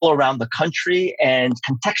all around the country, and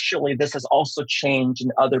contextually, this has also changed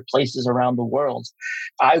in other places around the world.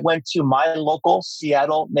 I went to my local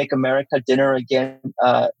Seattle Make America Dinner Again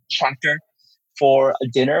chapter for a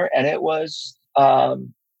dinner, and it was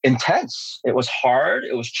intense. It was hard.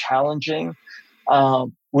 It was challenging.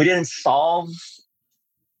 We didn't solve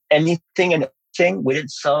anything and everything. We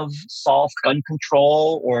didn't solve gun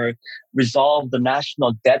control or resolve the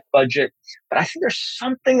national debt budget. But I think there's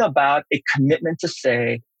something about a commitment to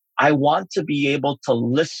say, I want to be able to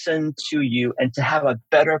listen to you and to have a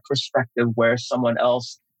better perspective where someone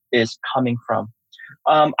else is coming from.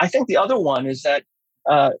 I think the other one is that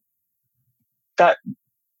that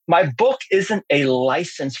my book isn't a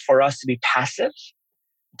license for us to be passive,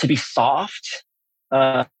 to be soft,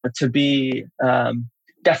 to be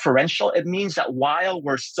deferential. It means that while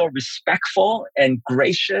we're still respectful and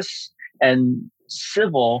gracious and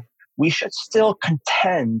civil, we should still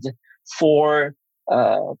contend for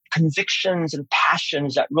convictions and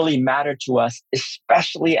passions that really matter to us,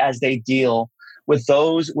 especially as they deal with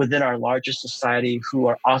those within our larger society who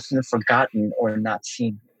are often forgotten or not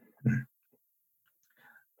seen.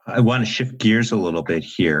 I want to shift gears a little bit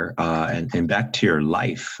here and back to your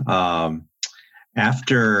life.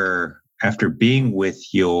 After being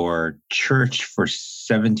with your church for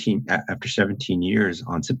 17 years,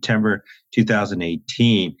 on September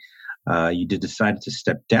 2018, you decided to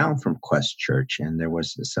step down from Quest Church, and there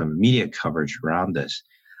was some media coverage around this.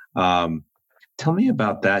 Tell me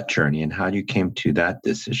about that journey and how you came to that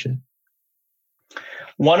decision.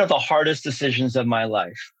 One of the hardest decisions of my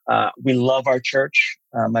life. We love our church.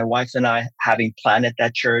 My wife and I, having planted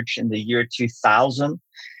that church in the year 2000,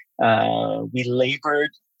 we labored,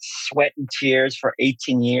 sweat and tears for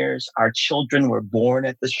 18 years. Our children were born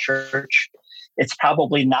at this church. It's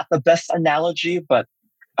probably not the best analogy, but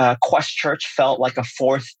Quest Church felt like a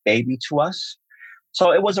fourth baby to us.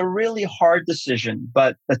 So it was a really hard decision.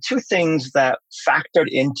 But the two things that factored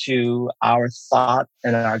into our thought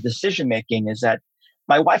and our decision making is that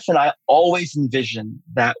my wife and I always envisioned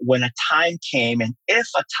that when a time came, and if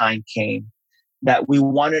a time came, that we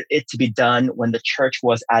wanted it to be done when the church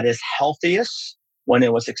was at its healthiest, when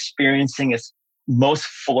it was experiencing its most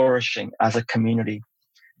flourishing as a community.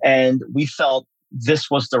 And we felt this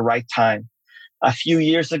was the right time. A few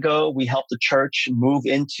years ago, we helped the church move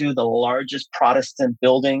into the largest Protestant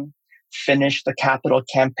building, finish the capital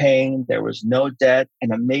campaign. There was no debt,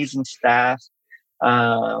 an amazing staff,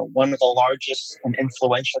 one of the largest and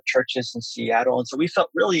influential churches in Seattle. And so we felt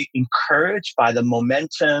really encouraged by the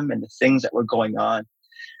momentum and the things that were going on.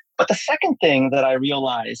 But the second thing that I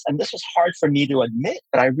realized, and this was hard for me to admit,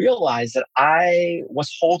 but I realized that I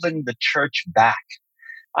was holding the church back.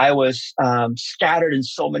 I was scattered in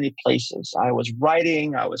so many places. I was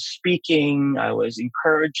writing, I was speaking, I was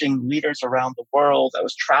encouraging leaders around the world. I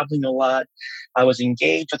was traveling a lot. I was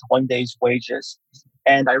engaged with One Day's Wages.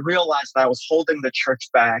 And I realized that I was holding the church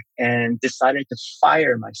back and decided to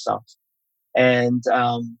fire myself. And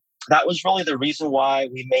that was really the reason why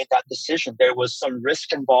we made that decision. There was some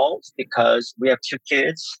risk involved because we have two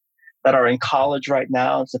kids that are in college right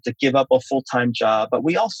now, so to give up a full-time job. But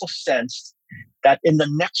we also sensed that in the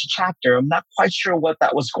next chapter, I'm not quite sure what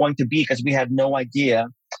that was going to be because we had no idea.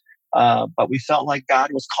 But we felt like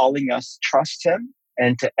God was calling us to trust Him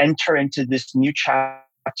and to enter into this new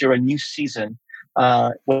chapter, a new season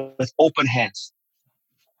with open hands.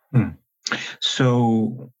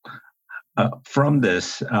 So from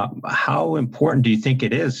this, how important do you think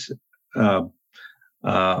it is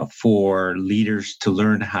for leaders to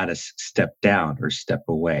learn how to step down or step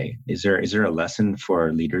away? Is there a lesson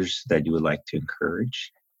for leaders that you would like to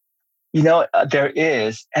encourage? There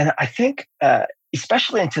is. And I think,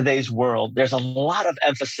 especially in today's world, there's a lot of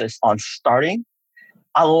emphasis on starting,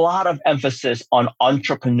 a lot of emphasis on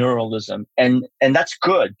entrepreneurialism. And that's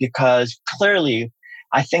good because clearly,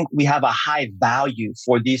 I think we have a high value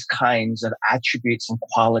for these kinds of attributes and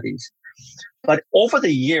qualities. But over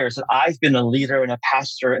the years that I've been a leader and a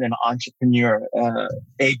pastor and an entrepreneur,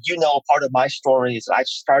 Abe, part of my story is I've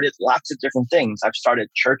started lots of different things. I've started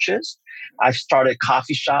churches. I've started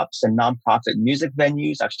coffee shops and nonprofit music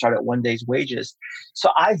venues. I've started One Day's Wages.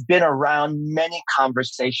 So I've been around many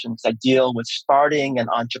conversations that deal with starting and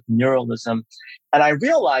entrepreneurialism. And I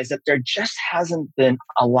realized that there just hasn't been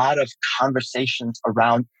a lot of conversations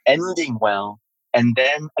around ending well and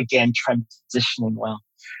then again transitioning well.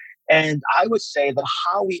 And I would say that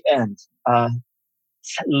how we end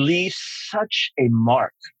leaves such a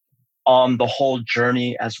mark on the whole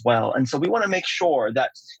journey as well. And so we want to make sure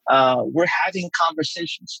that we're having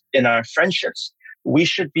conversations in our friendships. We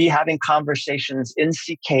should be having conversations in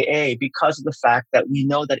CKA because of the fact that we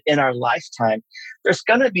know that in our lifetime, there's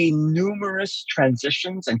going to be numerous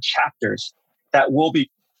transitions and chapters that we'll be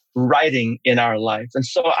writing in our life. And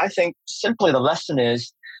so I think simply the lesson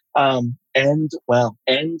is, end well,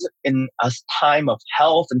 end in a time of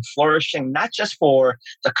health and flourishing, not just for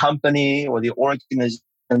the company or the organization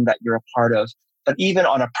that you're a part of, but even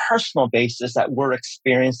on a personal basis that we're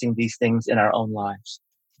experiencing these things in our own lives.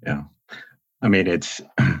 Yeah. I mean, it's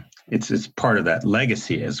part of that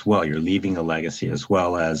legacy as well. You're leaving a legacy as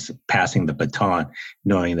well as passing the baton,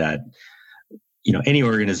 knowing that, any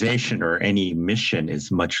organization or any mission is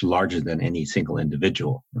much larger than any single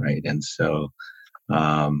individual, right? And so,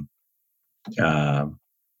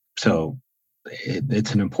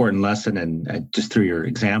 it's an important lesson, and just through your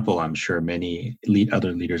example, I'm sure many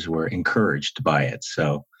other leaders were encouraged by it.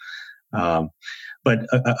 So, but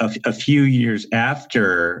a few years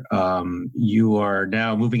after, you are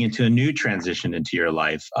now moving into a new transition into your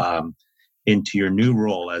life, into your new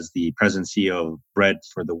role as the President CEO of Bread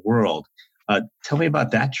for the World. Tell me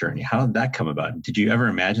about that journey. How did that come about? Did you ever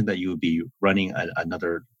imagine that you would be running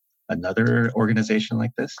another organization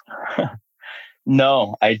like this?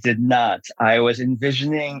 No, I did not. I was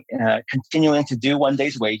envisioning continuing to do One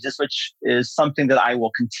Day's Wages, which is something that I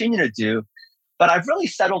will continue to do. But I've really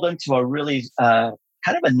settled into a really kind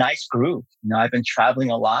of a nice groove. I've been traveling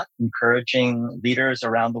a lot, encouraging leaders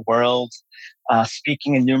around the world,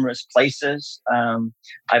 speaking in numerous places.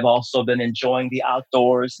 I've also been enjoying the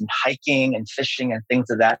outdoors and hiking and fishing and things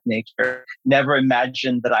of that nature. Never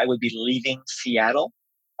imagined that I would be leaving Seattle.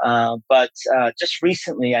 But just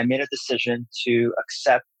recently, I made a decision to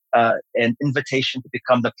accept an invitation to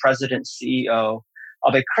become the president and CEO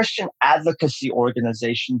of a Christian advocacy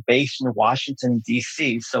organization based in Washington,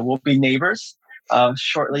 D.C. So we'll be neighbors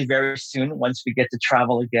shortly, very soon, once we get to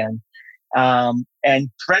travel again. And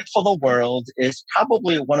Bread for the World is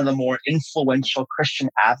probably one of the more influential Christian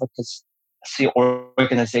advocacy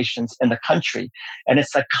organizations in the country. And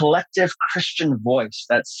it's a collective Christian voice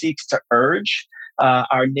that seeks to urge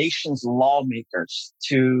our nation's lawmakers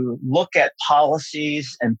to look at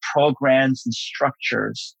policies and programs and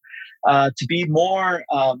structures to be more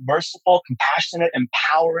merciful, compassionate,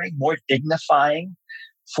 empowering, more dignifying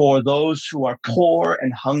for those who are poor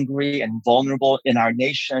and hungry and vulnerable in our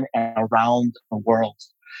nation and around the world.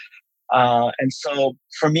 And so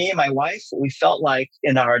for me and my wife, we felt like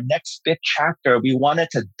in our next big chapter, we wanted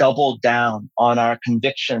to double down on our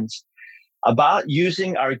convictions about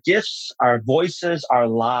using our gifts, our voices, our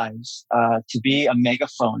lives to be a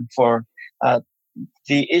megaphone for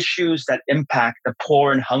the issues that impact the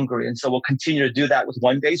poor and hungry. And so we'll continue to do that with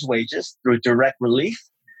One Day's Wages through direct relief,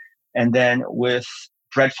 and then with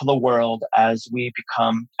Bread for the World as we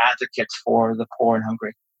become advocates for the poor and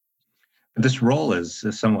hungry. This role is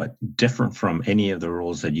somewhat different from any of the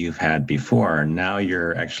roles that you've had before. Now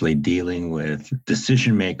you're actually dealing with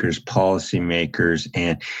decision makers, policy makers,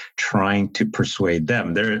 and trying to persuade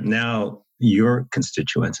them. They're now your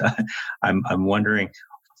constituents. I'm wondering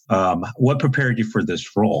what prepared you for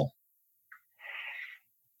this role?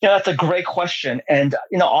 Yeah, that's a great question. And,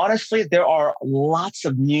 honestly, there are lots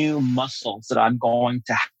of new muscles that I'm going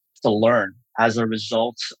to have to learn as a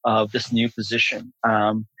result of this new position.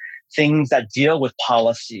 Things that deal with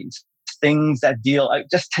policies, things that deal,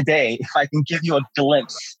 just today, if I can give you a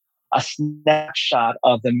glimpse, a snapshot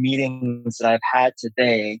of the meetings that I've had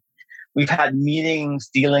today. We've had meetings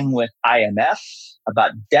dealing with IMF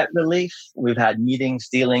about debt relief. We've had meetings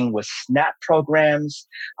dealing with SNAP programs,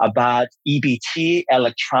 about EBT,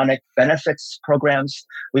 electronic benefits programs.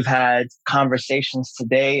 We've had conversations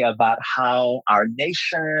today about how our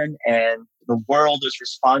nation and the world is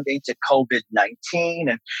responding to COVID-19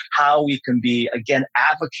 and how we can be, again,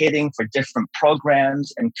 advocating for different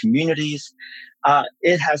programs and communities.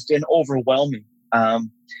 It has been overwhelming.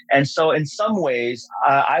 And so in some ways,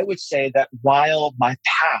 I would say that while my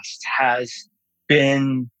past has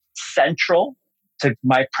been central to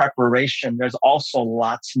my preparation, there's also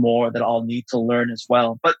lots more that I'll need to learn as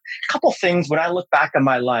well. But a couple things, when I look back on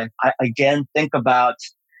my life, I again think about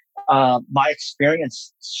my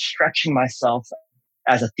experience stretching myself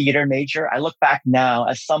as a theater major. I look back now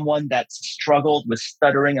as someone that's struggled with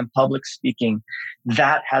stuttering and public speaking.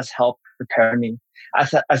 That has helped prepare me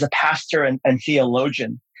as a pastor and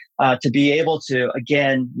theologian to be able to,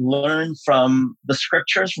 again, learn from the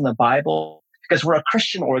scriptures, from the Bible, because we're a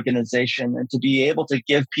Christian organization, and to be able to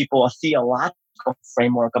give people a theological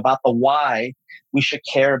framework about the why we should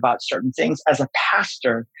care about certain things as a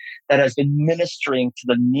pastor that has been ministering to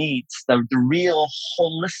the needs, the real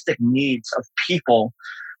holistic needs of people.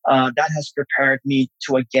 That has prepared me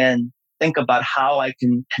to, again, think about how I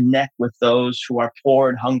can connect with those who are poor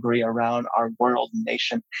and hungry around our world and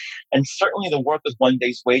nation. And certainly the work with One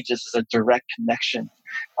Day's Wages is a direct connection.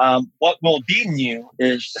 What will be new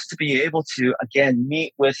is just to be able to, again,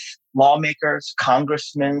 meet with lawmakers,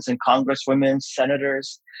 congressmen and congresswomen,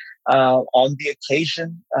 senators on the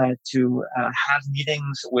occasion to have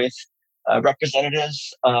meetings with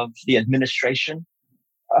representatives of the administration.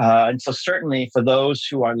 And so certainly for those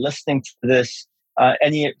who are listening to this,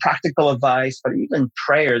 any practical advice, but even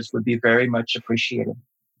prayers would be very much appreciated.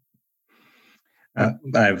 I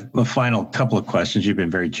have a final couple of questions. You've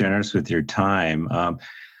been very generous with your time.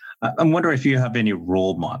 I'm wondering if you have any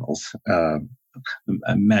role models. I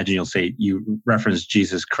imagine you'll say you referenced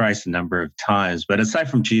Jesus Christ a number of times, but aside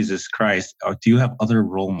from Jesus Christ, do you have other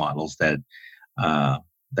role models that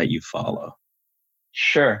you follow?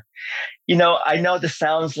 Sure. I know this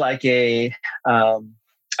sounds like a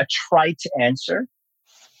trite answer,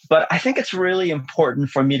 but I think it's really important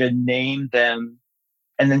for me to name them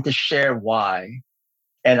and then to share why.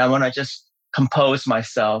 And I want to just compose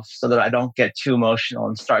myself so that I don't get too emotional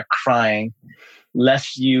and start crying,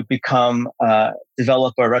 lest you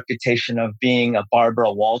develop a reputation of being a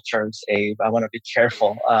Barbara Walters, Abe. I want to be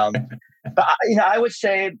careful. But I would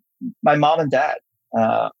say my mom and dad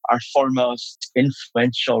are foremost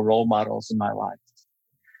influential role models in my life.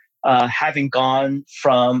 Having gone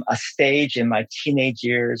from a stage in my teenage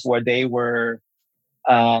years where they were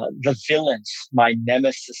the villains, my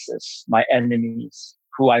nemesis, my enemies,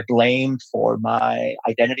 who I blamed for my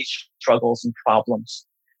identity struggles and problems.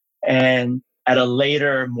 And at a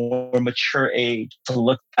later, more mature age, to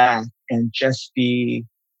look back and just be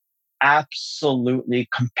absolutely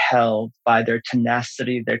compelled by their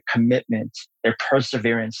tenacity, their commitment, their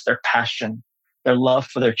perseverance, their passion, their love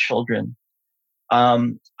for their children.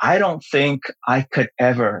 I don't think I could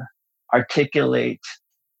ever articulate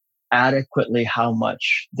adequately how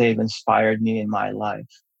much they've inspired me in my life.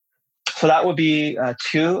 So that would be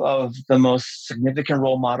two of the most significant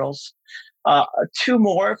role models. Two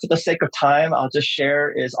more, for the sake of time, I'll just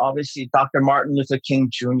share is obviously Dr. Martin Luther King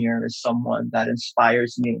Jr. is someone that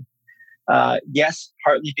inspires me. Yes,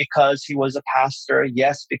 partly because he was a pastor.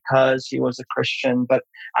 Yes, because he was a Christian. But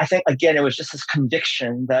I think, again, it was just his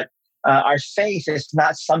conviction that our faith is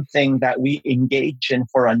not something that we engage in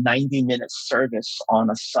for a 90-minute service on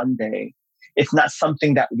a Sunday. It's not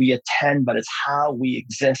something that we attend, but it's how we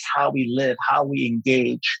exist, how we live, how we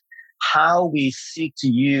engage, how we seek to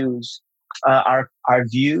use our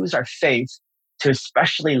views, our faith, to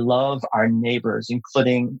especially love our neighbors,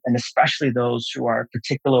 including and especially those who are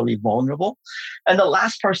particularly vulnerable. And the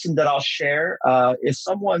last person that I'll share is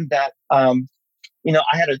someone that I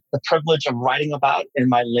had the privilege of writing about in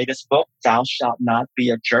my latest book, Thou Shalt Not Be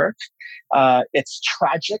a Jerk. It's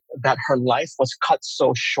tragic that her life was cut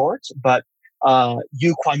so short, but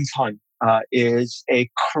Yu Kwan-sun is a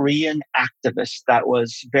Korean activist that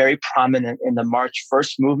was very prominent in the March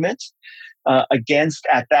 1st movement against,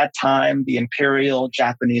 at that time, the imperial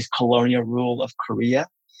Japanese colonial rule of Korea.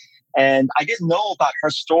 And I didn't know about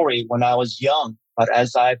her story when I was young, but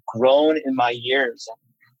as I've grown in my years and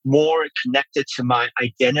more connected to my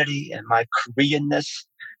identity and my Koreanness,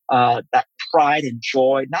 that pride and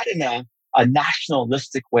joy, not in a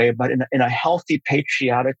nationalistic way, but in a healthy,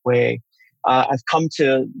 patriotic way, I've come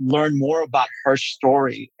to learn more about her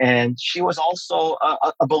story. And she was also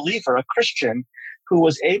a believer, a Christian, who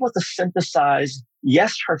was able to synthesize,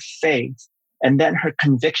 yes, her faith, and then her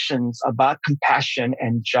convictions about compassion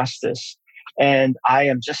and justice. And I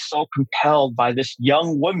am just so compelled by this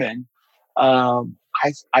young woman.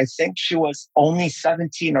 I think she was only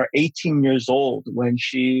 17 or 18 years old when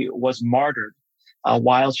she was martyred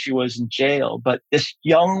while she was in jail. But this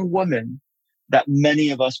young woman that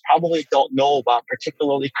many of us probably don't know about,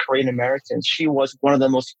 particularly Korean Americans, she was one of the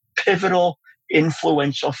most pivotal,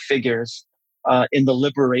 influential figures in the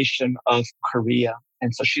liberation of Korea.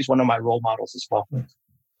 And so she's one of my role models as well.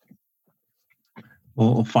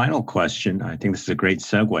 Well, final question. I think this is a great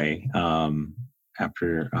segue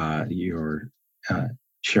after your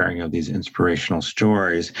sharing of these inspirational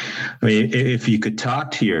stories. I mean, if you could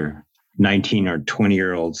talk to your 19 or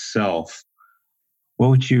 20-year-old self, what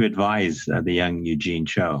would you advise the young Eugene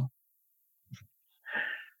Cho?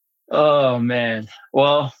 Oh, man.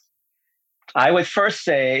 Well, I would first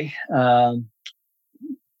say,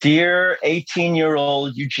 dear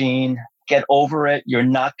 18-year-old Eugene, get over it. You're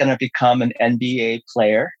not going to become an NBA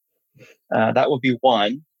player. That would be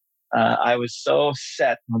one. I was so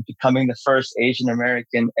set on becoming the first Asian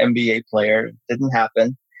American NBA player. It didn't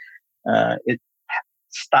happen. It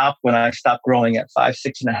stopped when I stopped growing at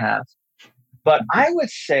 5'6.5". But I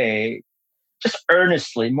would say, just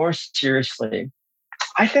earnestly, more seriously,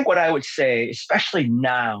 I think what I would say, especially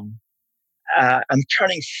now, I'm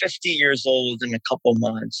turning 50 years old in a couple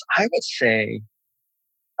months. I would say,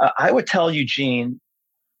 I would tell Eugene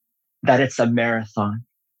that it's a marathon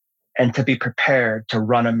and to be prepared to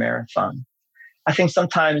run a marathon. I think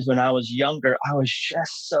sometimes when I was younger, I was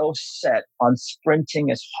just so set on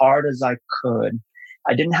sprinting as hard as I could.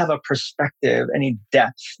 I didn't have a perspective, any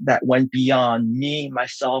depth that went beyond me,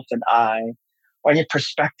 myself, and I, or any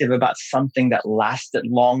perspective about something that lasted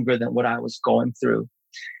longer than what I was going through.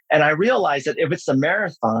 And I realized that if it's a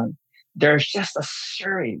marathon, there's just a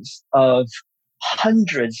series of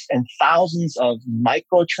hundreds and thousands of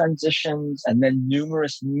micro transitions and then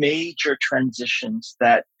numerous major transitions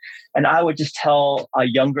and I would just tell a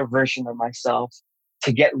younger version of myself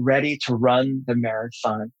to get ready to run the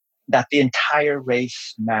marathon, that the entire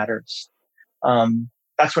race matters.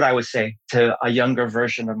 That's what I would say to a younger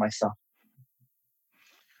version of myself.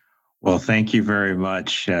 Well, thank you very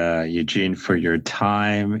much, Eugene, for your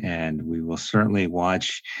time. And we will certainly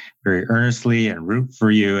watch very earnestly and root for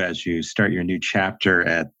you as you start your new chapter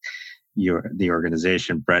at the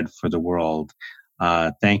organization Bread for the World.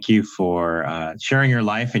 Thank you for sharing your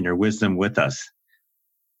life and your wisdom with us.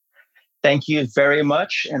 Thank you very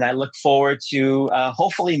much. And I look forward to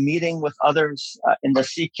hopefully meeting with others in the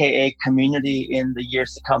CKA community in the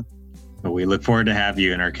years to come. Well, we look forward to have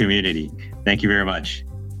you in our community. Thank you very much.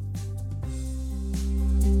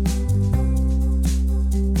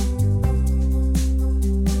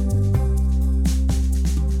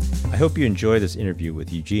 I hope you enjoy this interview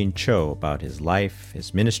with Eugene Cho about his life,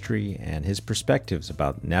 his ministry, and his perspectives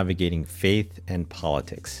about navigating faith and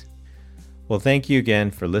politics. Well, thank you again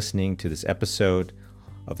for listening to this episode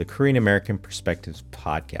of the Korean American Perspectives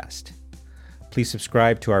podcast. Please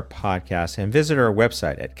subscribe to our podcast and visit our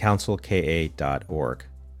website at councilka.org.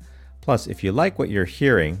 Plus, if you like what you're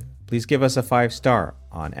hearing, please give us a 5-star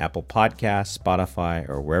on Apple Podcasts, Spotify,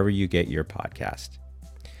 or wherever you get your podcast.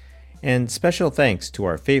 And special thanks to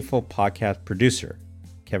our faithful podcast producer,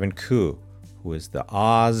 Kevin Koo, who is the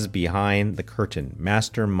Oz behind the curtain,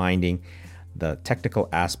 masterminding the technical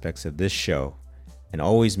aspects of this show and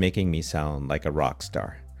always making me sound like a rock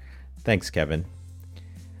star. Thanks, Kevin.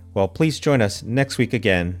 Well, please join us next week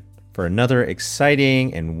again for another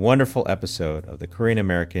exciting and wonderful episode of the Korean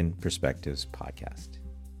American Perspectives podcast.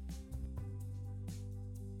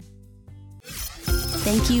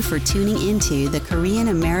 Thank you for tuning into the Korean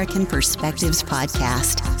American Perspectives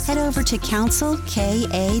podcast. Head over to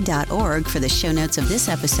councilka.org for the show notes of this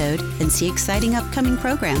episode and see exciting upcoming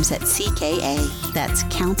programs at CKA. That's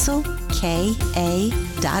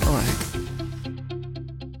councilka.org.